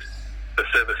ended, the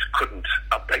service couldn't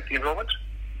update the enrolment.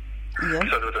 Yep.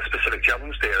 So there was a specific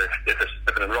challenge there.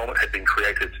 If an enrolment had been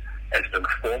created as an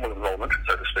informal enrolment,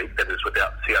 so to speak, that is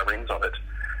without CRNs on it,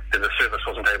 then the service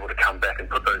wasn't able to come back and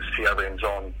put those CRNs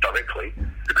on directly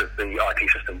because the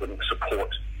IT system wouldn't support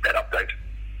that update,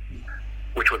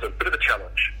 which was a bit of a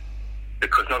challenge.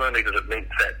 Because not only does it mean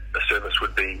that the service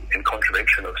would be in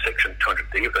contravention of Section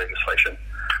 200D of the legislation,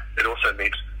 it also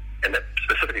means, in that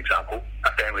specific example,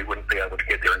 a family wouldn't be able to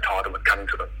get their entitlement coming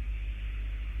to them.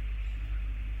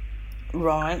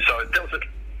 Right. So that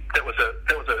was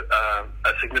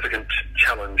a significant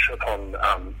challenge upon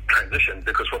transition,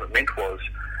 because what it meant was,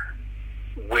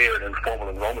 where an informal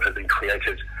enrolment had been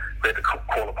created, we had to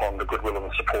call upon the goodwill and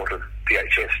the support of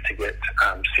DHS to get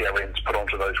CRNs put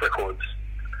onto those records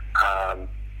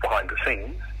behind the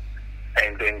scenes,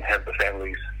 and then have the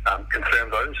families confirm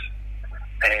those.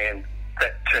 And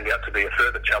that turned out to be a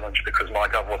further challenge because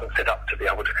MyGov wasn't set up to be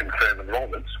able to confirm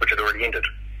enrolments, which had already ended,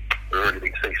 or already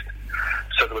been ceased.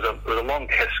 So there was a long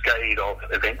cascade of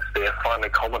events there, finally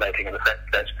culminating in the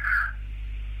fact that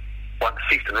once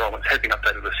ceased enrolments had been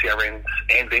updated with CRNs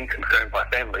and then confirmed by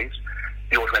families,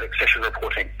 the automatic session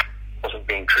reporting wasn't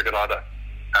being triggered either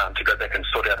to go back and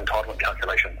sort out entitlement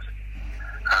calculations.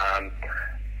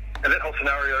 And that whole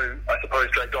scenario, I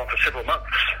suppose, dragged on for several months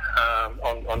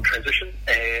on transition,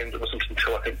 and it wasn't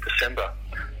until, I think, December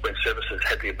when services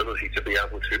had the ability to be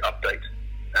able to update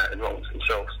enrolments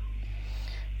themselves.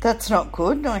 That's not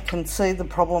good. I can see the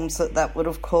problems that would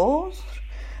have caused.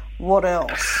 What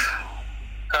else?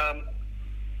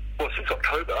 Well, since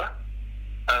October,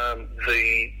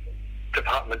 the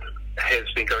department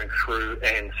has been going through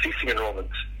and ceasing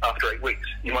enrolments after 8 weeks.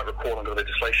 You might recall under the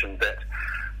legislation that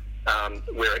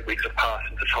where 8 weeks have passed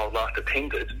since the child last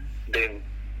attended, then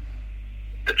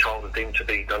the child is deemed to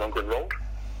be no longer enrolled.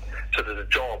 So there's a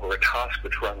job or a task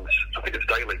which runs, I think it's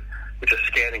daily, which is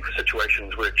scanning for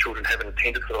situations where children haven't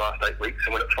attended for the last 8 weeks,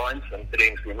 and when it finds them, it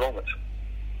ends the enrolment.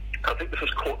 I think this has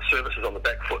caught services on the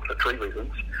back foot for 3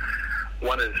 reasons.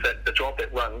 One is that the job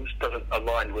that runs doesn't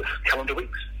align with calendar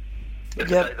weeks. If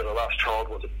the day that the last child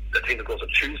was attended was a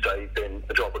Tuesday, then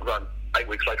the job would run 8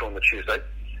 weeks later on the Tuesday.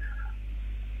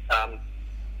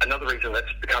 Another reason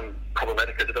that's become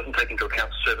problematic is it doesn't take into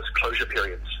account service closure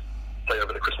periods, say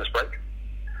over the Christmas break.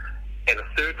 And a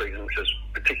third reason, which is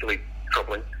particularly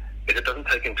troubling, is it doesn't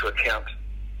take into account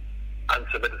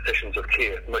unsubmitted sessions of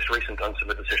care, the most recent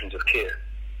unsubmitted sessions of care.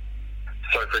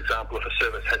 So, for example, if a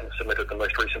service hasn't submitted the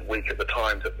most recent week at the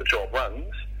time that the job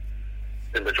runs,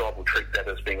 then the job will treat that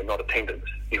as being a non-attendance,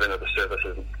 even though the service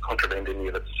isn't contravened any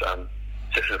of its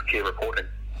session of care reporting.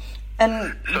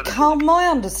 And, Carl, my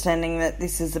understanding that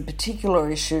this is a particular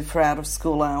issue for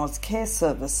out-of-school hours care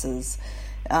services,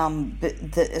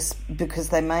 because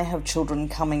they may have children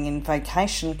coming in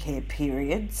vacation care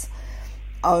periods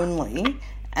only,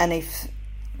 and if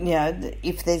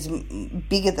if there's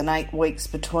bigger than 8 weeks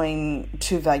between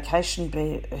two vacation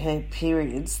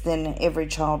periods, then every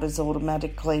child is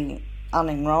automatically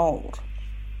unenrolled.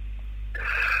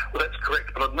 Well, that's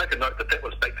correct, but I'd make a note that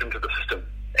was baked into the system,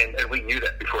 and we knew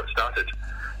that before it started.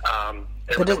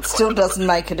 But it still doesn't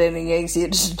make it any easier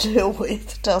to deal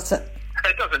with, does it?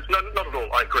 It doesn't. No, not at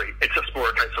all. I agree. It's just more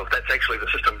a case of that's actually the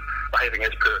system behaving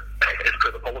as per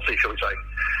the policy, shall we say.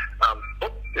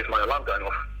 There's my alarm going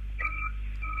off.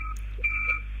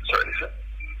 Sorry, Lisa.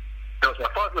 That was my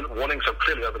 5-minute warning, so I'm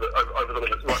clearly over the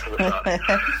limit right from the start.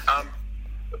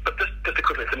 But just to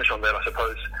quickly finish on that, I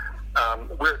suppose,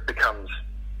 where it becomes,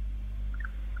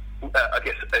 I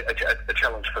guess, a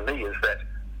challenge for me is that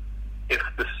if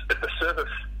the service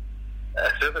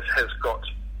has got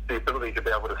the ability to be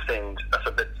able to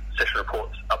submit session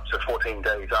reports up to 14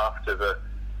 days after the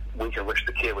week in which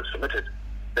the care was submitted,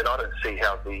 then I don't see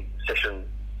how the session,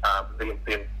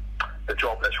 the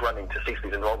job that's running to cease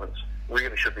these enrolments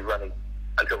really should be running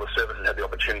until the services have the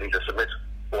opportunity to submit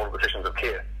all of the sessions of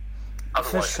care.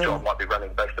 Otherwise, the job might be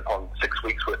running based upon 6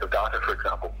 weeks' worth of data, for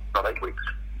example, not 8 weeks.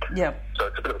 Yeah. So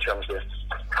it's a bit of a challenge there.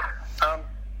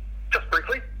 Just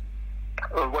briefly,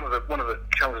 one of the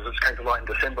challenges that came to light in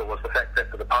December was the fact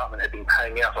that the department had been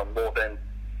paying out on more than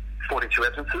 42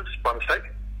 absences by mistake,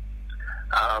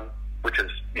 which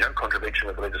is, contravention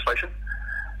of the legislation.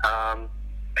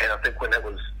 And I think when that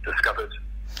was discovered...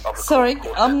 Sorry,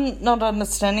 I'm not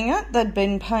understanding it. They'd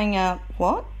been paying out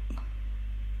what?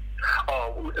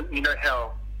 Oh, you know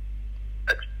how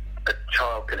a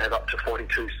child can have up to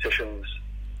 42 sessions...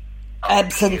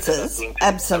 Absences,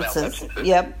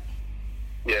 yep.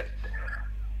 Yeah.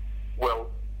 Well,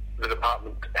 the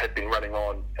department had been running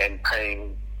on and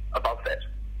paying above that.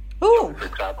 Ooh. So, for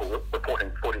example,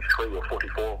 reporting 43 or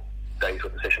 44 days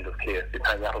worth of sessions of care, they're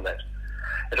paying out on that.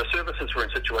 And so services were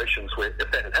in situations where,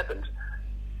 if that had happened,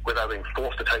 where they were being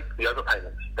forced to take the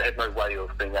overpayments, they had no way of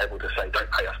being able to say,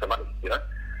 don't pay us the money,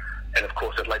 And of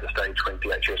course, at a later stage, when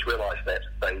DHS realised that,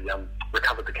 they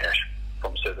recovered the cash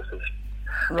from services.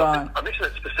 Right. I mention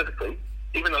that specifically,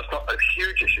 even though it's not a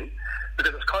huge issue,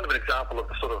 because it's kind of an example of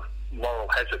the sort of moral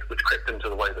hazard which crept into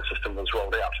the way the system was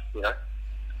rolled out,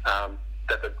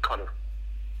 that had kind of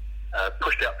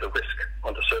pushed out the risk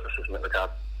onto services in that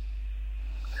regard.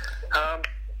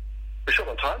 We're short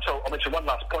on time, so I'll mention one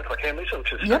last point if I can, Lisa,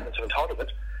 which is statements of entitlement.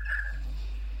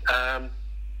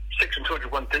 Section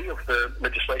 201D of the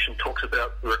legislation talks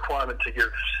about the requirement to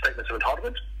give statements of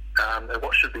entitlement and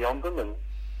what should be on them, and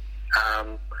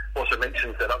also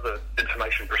mentions that other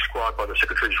information prescribed by the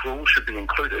Secretary's rules should be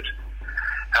included.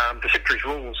 The Secretary's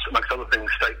rules, amongst other things,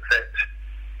 state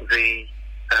that the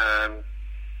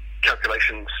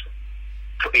calculations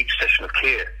for each session of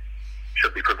care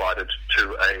should be provided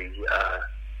to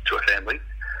a family.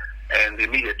 And the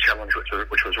immediate challenge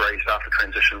which was raised after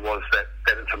transition was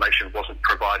that information wasn't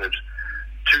provided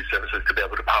to services to be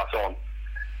able to pass on.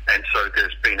 And so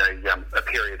there's been a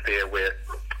period there where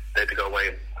they had to go away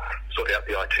and sort out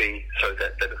the IT so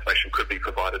that that information could be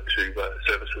provided to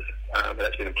services. And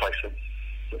that's been in place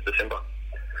since December.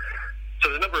 So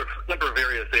there's a number of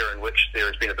areas there in which there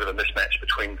has been a bit of a mismatch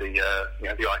between the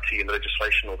IT and the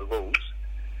legislation or the rules,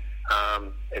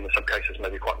 and in some cases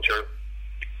maybe quite material.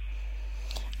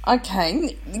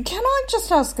 Okay, can I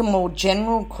just ask a more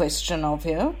general question of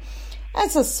you?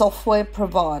 As a software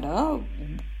provider,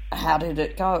 how did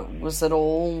it go? Was it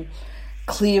all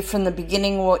clear from the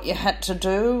beginning what you had to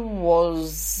do?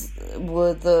 Was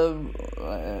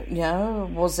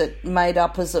it made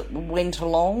up as it went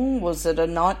along? Was it a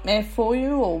nightmare for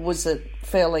you, or was it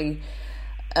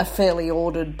a fairly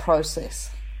ordered process?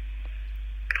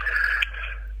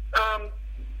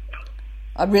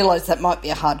 I realise that might be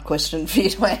a hard question for you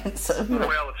to answer.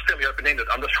 Well, it's fairly open-ended.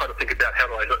 I'm just trying to think about how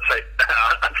do I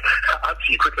answer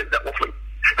you quickly without waffling.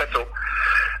 That's all.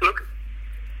 Look,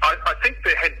 I think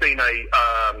there had been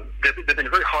there'd been a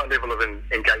very high level of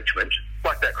engagement,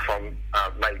 right back from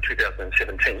May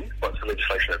 2017, once the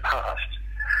legislation had passed,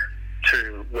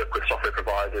 to work with software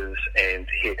providers and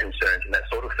hear concerns and that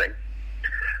sort of thing.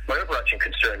 My overarching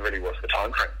concern really was the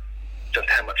time frame, just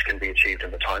how much can be achieved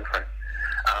in the time frame.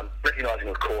 Recognising,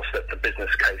 of course, that the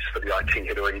business case for the IT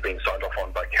had already been signed off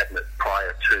on by Cabinet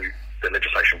prior to the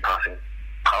legislation passing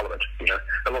Parliament.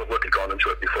 A lot of work had gone into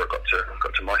it before it got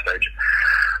to my stage.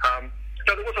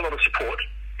 So there was a lot of support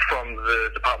from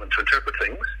the department to interpret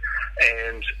things,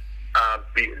 and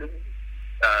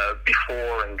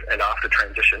before and after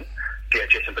transition,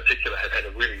 DHS in particular had had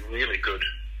a really, really good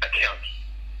account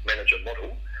manager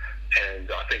model, and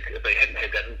I think if they hadn't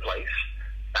had that in place,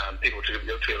 people to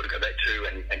be able to go back to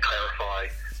and clarify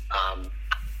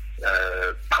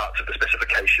parts of the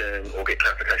specification or get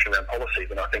clarification around policy,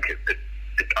 then I think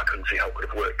I couldn't see how it could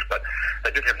have worked. But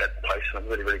they did have that in place, and I'm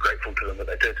really, really grateful to them that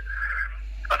they did.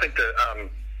 I think that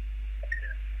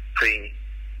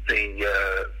the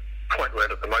point we're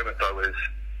at the moment, though, is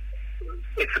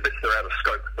it's the bits that are out of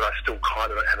scope that I still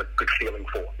kind of don't have a good feeling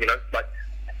for. You know, like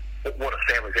what a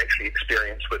family's actually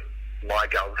experienced with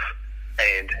MyGov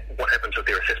and what happens with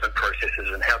their assessment processes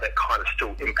and how that kind of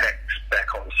still impacts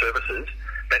back on services.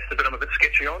 That's the bit I'm a bit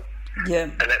sketchy on. Yeah.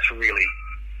 And that's really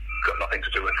got nothing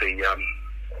to do with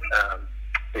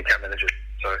the account manager.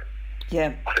 So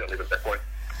yeah, I think I'll leave it at that point.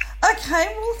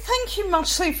 Okay, well, thank you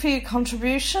muchly for your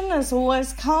contribution, as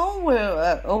always, Carl.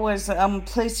 We're always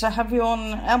pleased to have you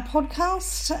on our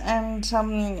podcast,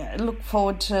 and look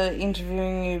forward to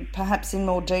interviewing you perhaps in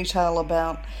more detail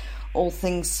about all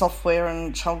things software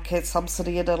and childcare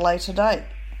subsidy at a later date.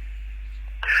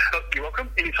 You're welcome,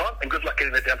 anytime, and good luck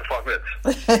getting that down to 5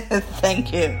 minutes.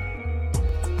 Thank you.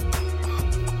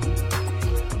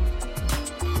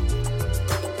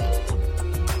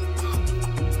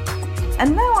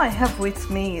 And now I have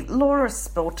with me Laura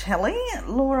Sportelli.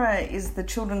 Laura is the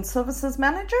Children's Services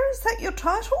Manager. Is that your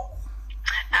title?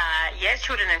 Yes,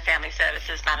 Children and Family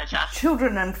Services Manager.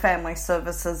 Children and Family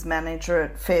Services Manager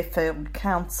at Fairfield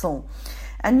Council.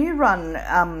 And you run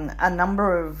a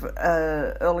number of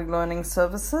early learning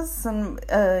services, and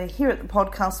here at the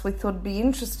podcast we thought it'd be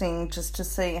interesting just to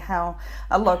see how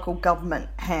a local government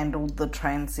handled the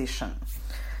transition.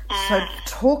 So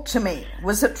talk to me.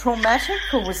 Was it traumatic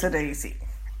or was it easy?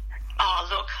 Oh,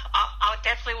 look, I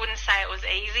definitely wouldn't say it was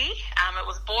easy. It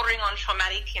was bordering on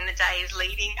traumatic in the days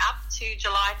leading up to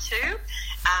July 2.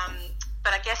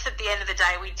 But I guess at the end of the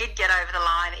day, we did get over the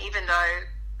line, even though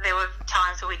there were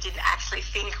times where we didn't actually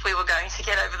think we were going to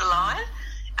get over the line.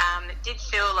 It did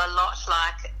feel a lot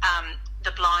like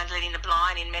the blind leading the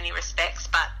blind in many respects,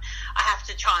 but I have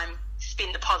to try and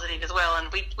spin the positive as well,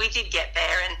 and we did get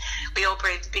there, and we all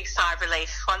breathed a big sigh of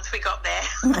relief once we got there.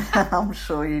 I'm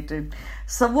sure you did.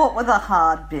 So what were the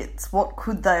hard bits? What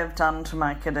could they have done to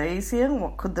make it easier?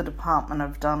 What could the department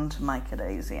have done to make it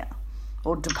easier?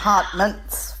 Or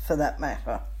departments, for that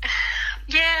matter?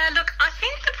 Yeah, look, I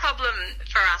think the problem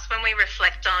for us when we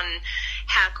reflect on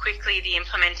how quickly the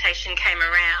implementation came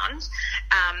around,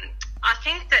 I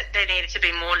think that there needed to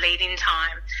be more lead-in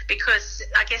time, because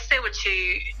I guess there were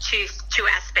two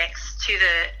aspects to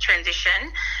the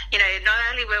transition. You know, not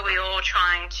only were we all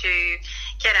trying to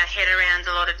get our head around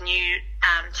a lot of new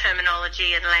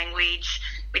terminology and language,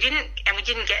 we didn't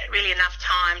get really enough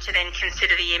time to then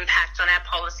consider the impact on our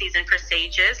policies and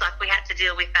procedures. Like, we had to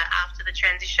deal with that after the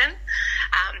transition.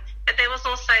 But there was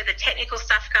also the technical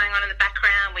stuff going on in the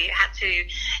background. We had to,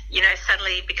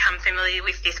 suddenly become familiar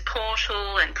with this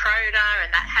portal and Proda,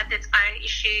 and that had its own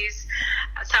issues.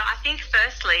 So I think,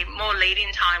 firstly, more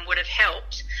lead-in time would have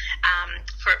helped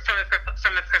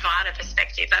from a provider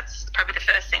perspective. That's probably the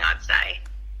first thing I'd say.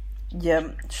 Yeah,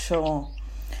 sure.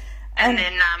 And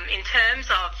then in terms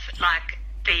of, like,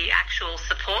 the actual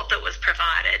support that was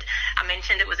provided, I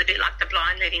mentioned it was a bit like the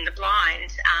blind leading the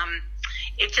blind.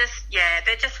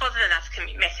 There just wasn't enough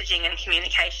messaging and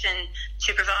communication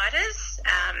to providers,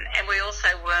 and we also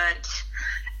weren't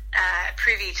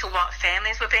privy to what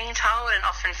families were being told, and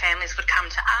often families would come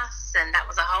to us, and that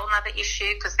was a whole other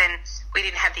issue, because then we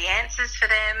didn't have the answers for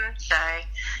them. So,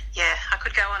 yeah, I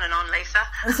could go on and on, Lisa.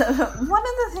 So one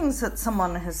of the things that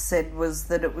someone has said was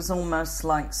that it was almost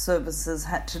like services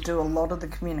had to do a lot of the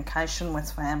communication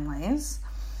with families,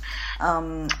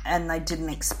 and they didn't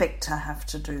expect to have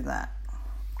to do that.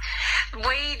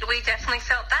 We definitely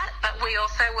felt that, but we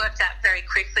also worked out very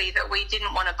quickly that we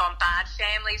didn't want to bombard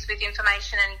families with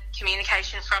information and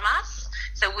communication from us.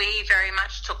 So we very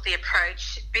much took the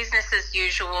approach business as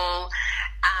usual.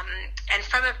 And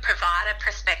from a provider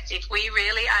perspective, we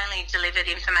really only delivered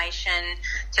information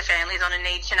to families on a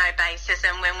need-to-know basis,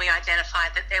 and when we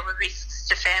identified that there were risks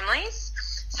to families.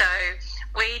 So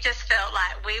we just felt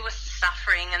like we were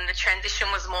suffering, and the transition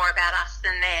was more about us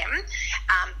than them.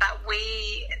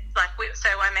 So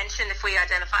I mentioned if we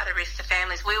identified a risk to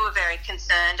families, we were very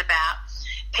concerned about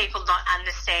people not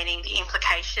understanding the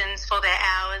implications for their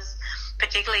hours,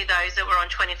 particularly those that were on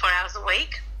 24 hours a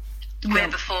week, where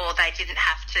before they didn't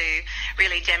have to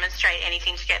really demonstrate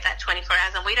anything to get that 24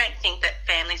 hours. And we don't think that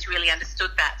families really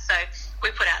understood that. So we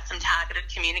put out some targeted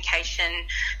communication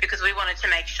because we wanted to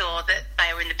make sure that they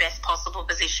were in the best possible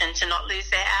position to not lose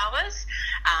their hours,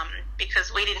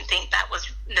 because we didn't think that was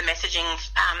the messaging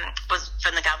was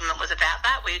from the government was about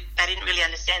that. They didn't really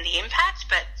understand the impact,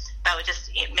 but they were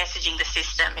just messaging the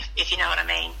system, if you know what I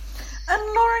mean. And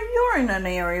Laura, you're in an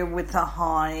area with a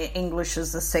high English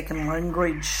as a second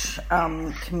language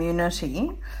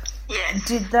community. Yes.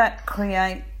 Did that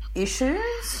create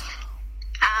issues?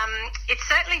 It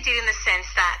certainly did, in the sense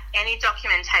that any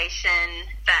documentation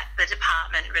that the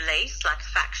department released, like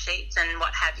fact sheets and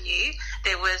what have you,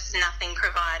 there was nothing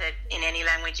provided in any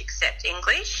language except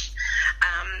English.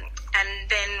 And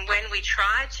then when we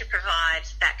tried to provide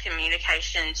that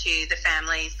communication to the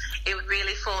families, it would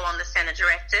really fall on the centre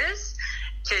directors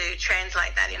to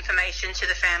translate that information to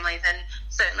the families. And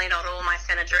certainly not all my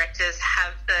centre directors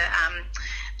have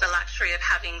the luxury of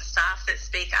having staff that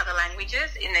speak other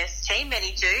languages in their team.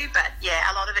 Many do, but yeah,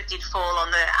 a lot of it did fall on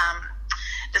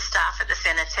the staff at the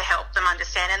centre to help them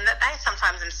understand, and that they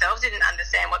sometimes themselves didn't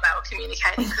understand what they were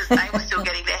communicating because they were still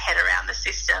getting their head around the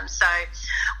system. So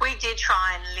we did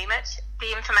try and limit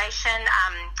the information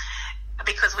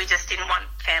because we just didn't want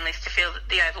families to feel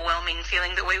the overwhelming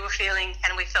feeling that we were feeling,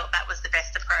 and we felt that was the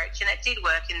best approach, and it did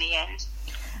work in the end.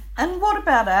 And what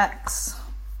about ACTS?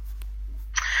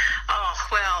 Oh,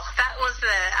 well, that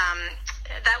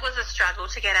was a struggle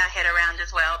to get our head around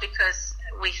as well, because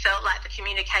we felt like the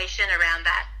communication around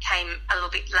that came a little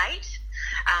bit late.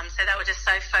 So they were just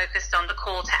so focused on the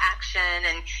call to action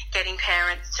and getting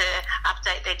parents to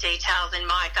update their details in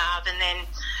MyGov. And then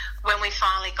when we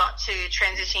finally got to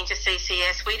transitioning to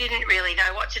CCS, we didn't really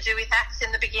know what to do with ACTS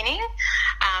in the beginning.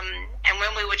 And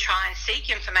when we would try and seek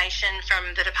information from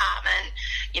the department,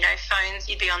 you know, phones,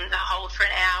 you'd be on the hold for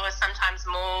an hour, sometimes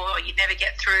more, or you'd never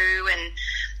get through.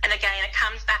 And again, it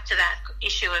comes back to that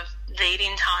issue of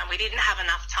lead-in time. We didn't have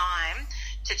enough time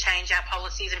to change our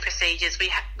policies and procedures.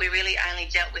 We really only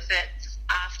dealt with it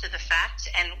after the fact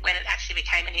and when it actually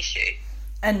became an issue.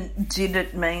 And did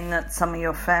it mean that some of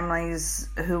your families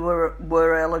who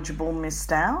were eligible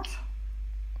missed out?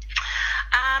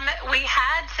 We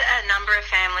had a number of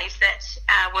families that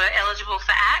were eligible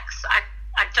for ACTS.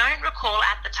 I don't recall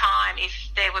at the time if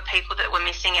there were people that were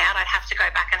missing out. I'd have to go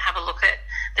back and have a look at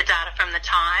the data from the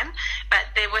time, but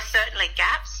there were certainly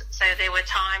gaps. So there were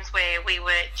times where we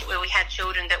had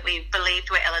children that we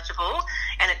believed were eligible,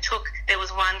 and there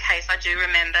was one case I do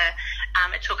remember,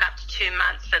 it took up to 2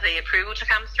 months for the approval to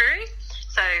come through.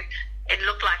 So it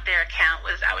looked like their account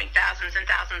was owing thousands and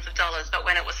thousands of dollars, but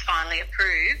when it was finally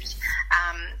approved,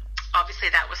 obviously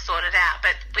that was sorted out,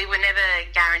 but we were never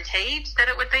guaranteed that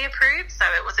it would be approved, so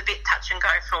it was a bit touch and go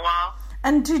for a while.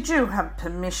 And did you have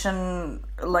permission,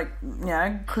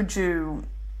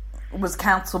 was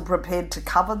council prepared to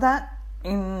cover that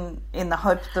in the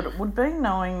hope that it would be,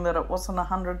 knowing that it wasn't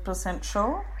 100%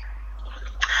 sure?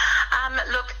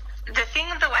 Look,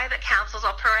 the way that councils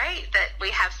operate, that we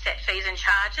have set fees and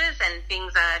charges, and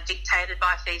things are dictated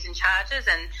by fees and charges,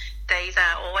 and these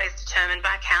are always determined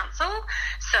by council.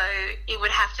 So it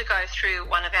would have to go through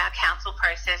one of our council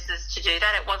processes to do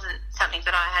that. It wasn't something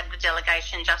that I had the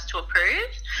delegation just to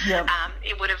approve. Yep.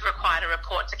 It would have required a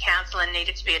report to council and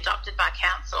needed to be adopted by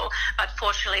council. But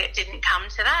fortunately, it didn't come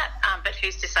to that. But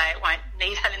who's to say it won't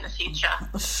need that in the future?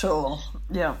 Sure,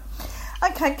 yeah.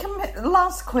 Okay,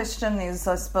 last question is,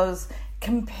 I suppose,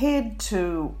 compared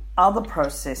to other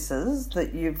processes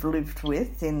that you've lived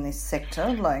with in this sector,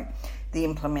 like the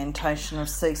implementation of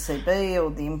CCB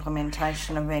or the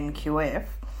implementation of NQF,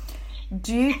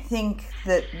 do you think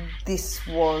that this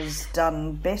was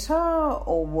done better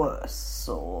or worse?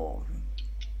 Or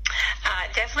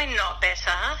Definitely not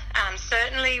better.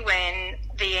 Certainly when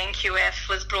the NQF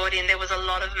was brought in, there was a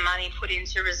lot of money put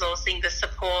into resourcing the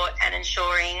support and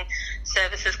ensuring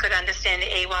services could understand the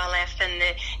EYLF and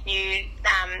the new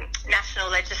national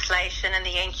legislation and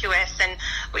the NQS, and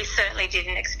we certainly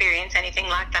didn't experience anything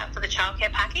like that for the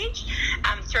childcare package.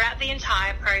 Throughout the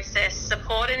entire process,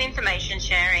 support and information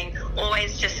sharing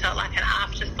always just felt like an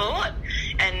afterthought,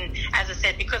 and as I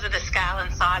said, because of the scale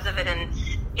and size of it, and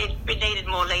it needed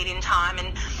more lead-in time,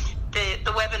 and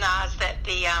the webinars that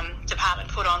the department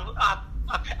put on,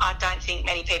 I don't think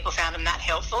many people found them that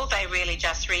helpful. They really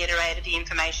just reiterated the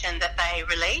information that they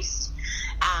released,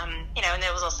 and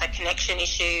there was also connection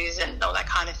issues and all that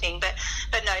kind of thing. But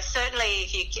no, certainly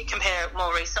if you compare it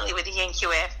more recently with the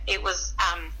NQF, it was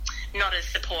not as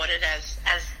supported as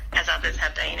others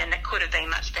have been, and it could have been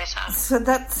much better. So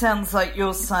that sounds like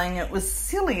you're saying it was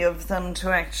silly of them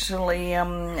to actually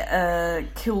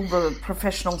kill the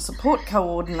professional support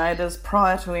coordinators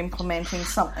prior to implementing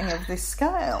something of this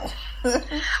scale.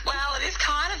 Well, it is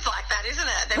kind of like that, isn't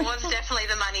it? There was definitely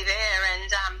the money there,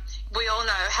 and we all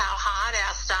know how hard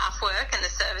our staff work and the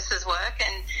services work,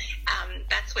 and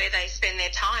that's where they spend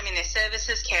their time in their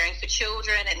services, caring for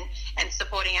children and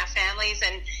supporting our families.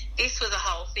 And this was a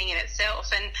whole thing in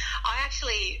itself. And I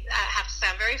actually have to say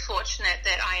I'm very fortunate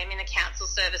that I am in a council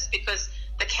service, because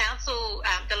the council,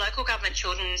 the local government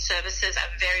children's services are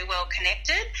very well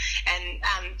connected and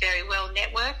very well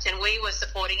networked, and we were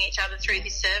supporting each other through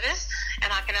this service.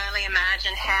 And I can only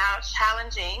imagine how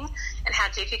challenging and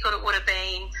how difficult it would have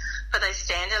been for those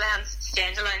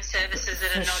standalone services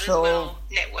that are not as well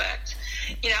networked.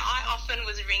 You know, I often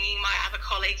was ringing my other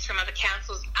colleagues from other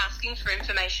councils asking for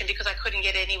information because I couldn't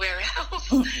get anywhere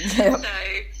else. Yep.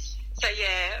 So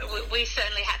yeah, we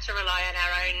certainly had to rely on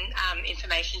our own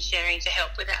information sharing to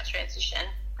help with our transition.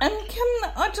 And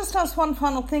can I just ask one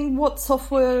final thing? What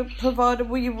software provider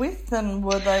were you with, and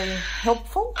were they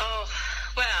helpful? Oh,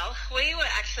 well, we were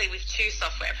actually with two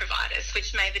software providers,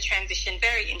 which made the transition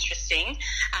very interesting.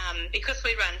 Because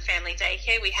we run family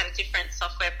daycare, we had a different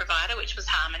software provider, which was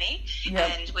Harmony,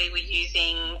 and we were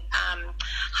using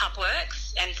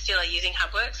HubWorks, and still are using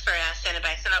HubWorks for our centre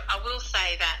base. And I will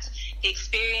say that the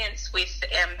experience with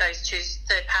those two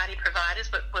third-party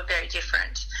providers were very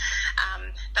different.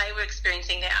 They were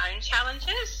experiencing their own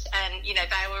challenges, and, you know,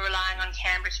 they were relying on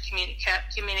Canberra to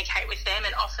communicate with them,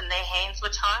 and often their hands were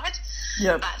tied.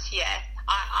 Yep. But, yeah,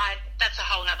 I that's a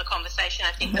whole other conversation,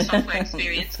 I think, the software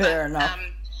experience. Fair enough.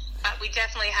 But we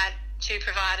definitely had two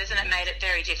providers, and it made it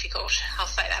very difficult. I'll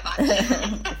say that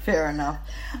much. Fair enough.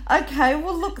 Okay,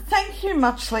 well, look, thank you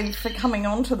muchly for coming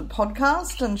on to the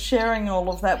podcast and sharing all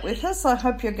of that with us. I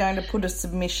hope you're going to put a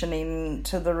submission in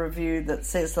to the review that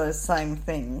says those same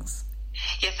things.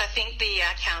 Yes, I think the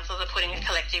councils are putting a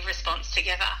collective response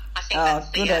together. I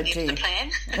think that's the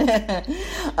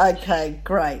plan. Okay,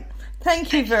 great.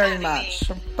 Thanks you very much.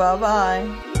 Me. Bye-bye.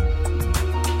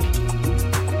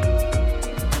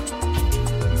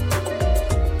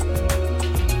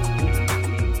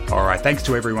 All right, thanks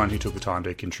to everyone who took the time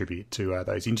to contribute to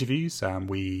those interviews.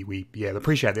 We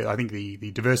appreciate that. I think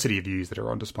the diversity of views that are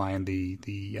on display, and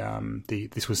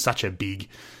this was such a big,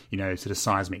 you know, sort of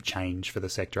seismic change for the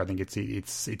sector. I think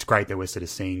it's great that we're sort of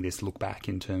seeing this look back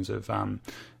in terms of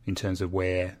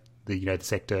where the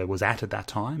sector was at that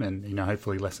time, and, you know,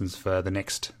 hopefully lessons for the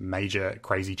next major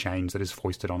crazy change that is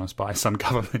foisted on us by some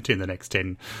government in the next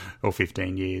 10 or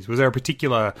 15 years. Was there a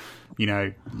particular, you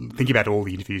know, thinking about all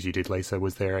the interviews you did, Lisa,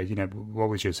 was there a, you know, what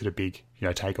was your sort of big, you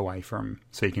know, takeaway from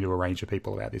speaking to a range of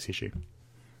people about this issue?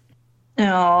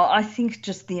 Oh, I think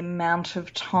just the amount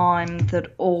of time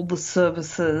that all the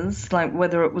services, like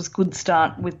whether it was Good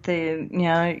Start with the, you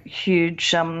know,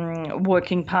 huge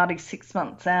working party 6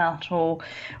 months out, or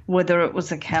whether it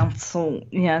was a council,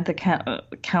 you know, the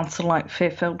council like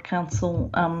Fairfield Council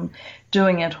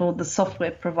doing it, or the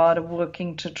software provider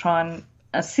working to try and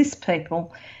assist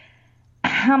people,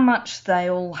 how much they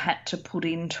all had to put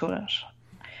into it.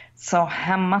 So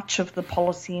how much of the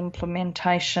policy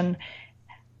implementation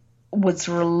was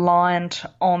reliant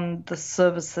on the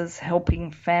services helping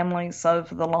families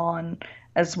over the line,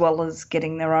 as well as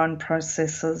getting their own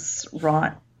processes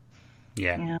right.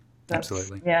 Yeah,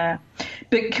 absolutely. Yeah.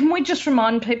 But can we just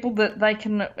remind people that they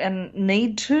can and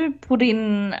need to put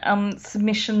in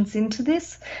submissions into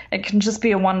this? It can just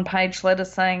be a one-page letter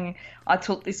saying, I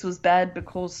thought this was bad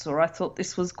because, or I thought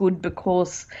this was good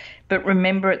because. But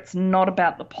remember, it's not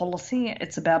about the policy,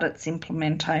 it's about its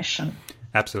implementation.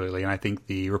 Absolutely, and I think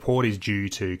the report is due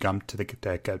to go to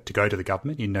the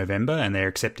government in November, and they're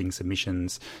accepting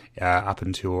submissions up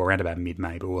until around about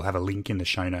mid-May. But we'll have a link in the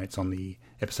show notes on the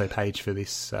episode page for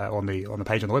this on the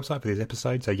page on the website for this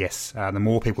episode. So yes, the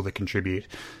more people that contribute,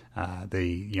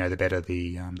 the better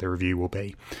the review will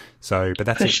be. So, but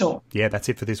that's for it. Sure. Yeah, that's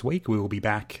it for this week. We will be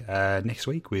back next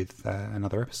week with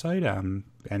another episode.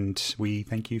 And we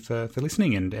thank you for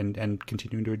listening and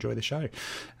continuing to enjoy the show.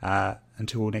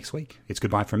 Until next week, it's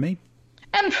goodbye from me.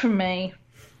 And from me.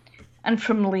 And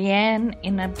from Leanne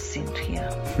in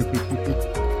absentia.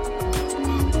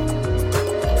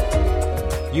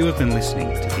 You have been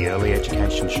listening to the Early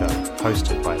Education Show,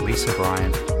 hosted by Lisa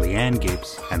Bryant, Leanne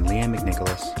Gibbs and Liam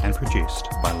McNicholas, and produced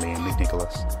by Liam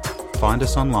McNicholas. Find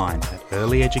us online at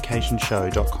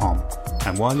earlyeducationshow.com,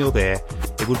 and while you're there,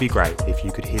 it would be great if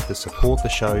you could hit the Support the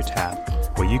Show tab,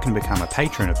 where you can become a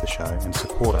patron of the show and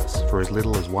support us for as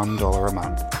little as $1 a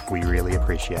month. We really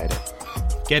appreciate it.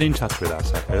 Get in touch with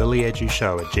us at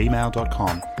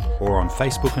earlyeducashow@gmail.com or on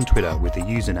Facebook and Twitter with the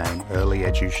username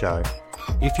earlyeducashow.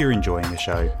 If you're enjoying the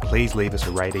show, please leave us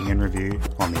a rating and review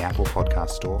on the Apple Podcast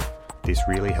Store. This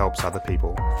really helps other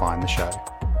people find the show.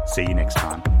 See you next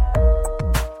time.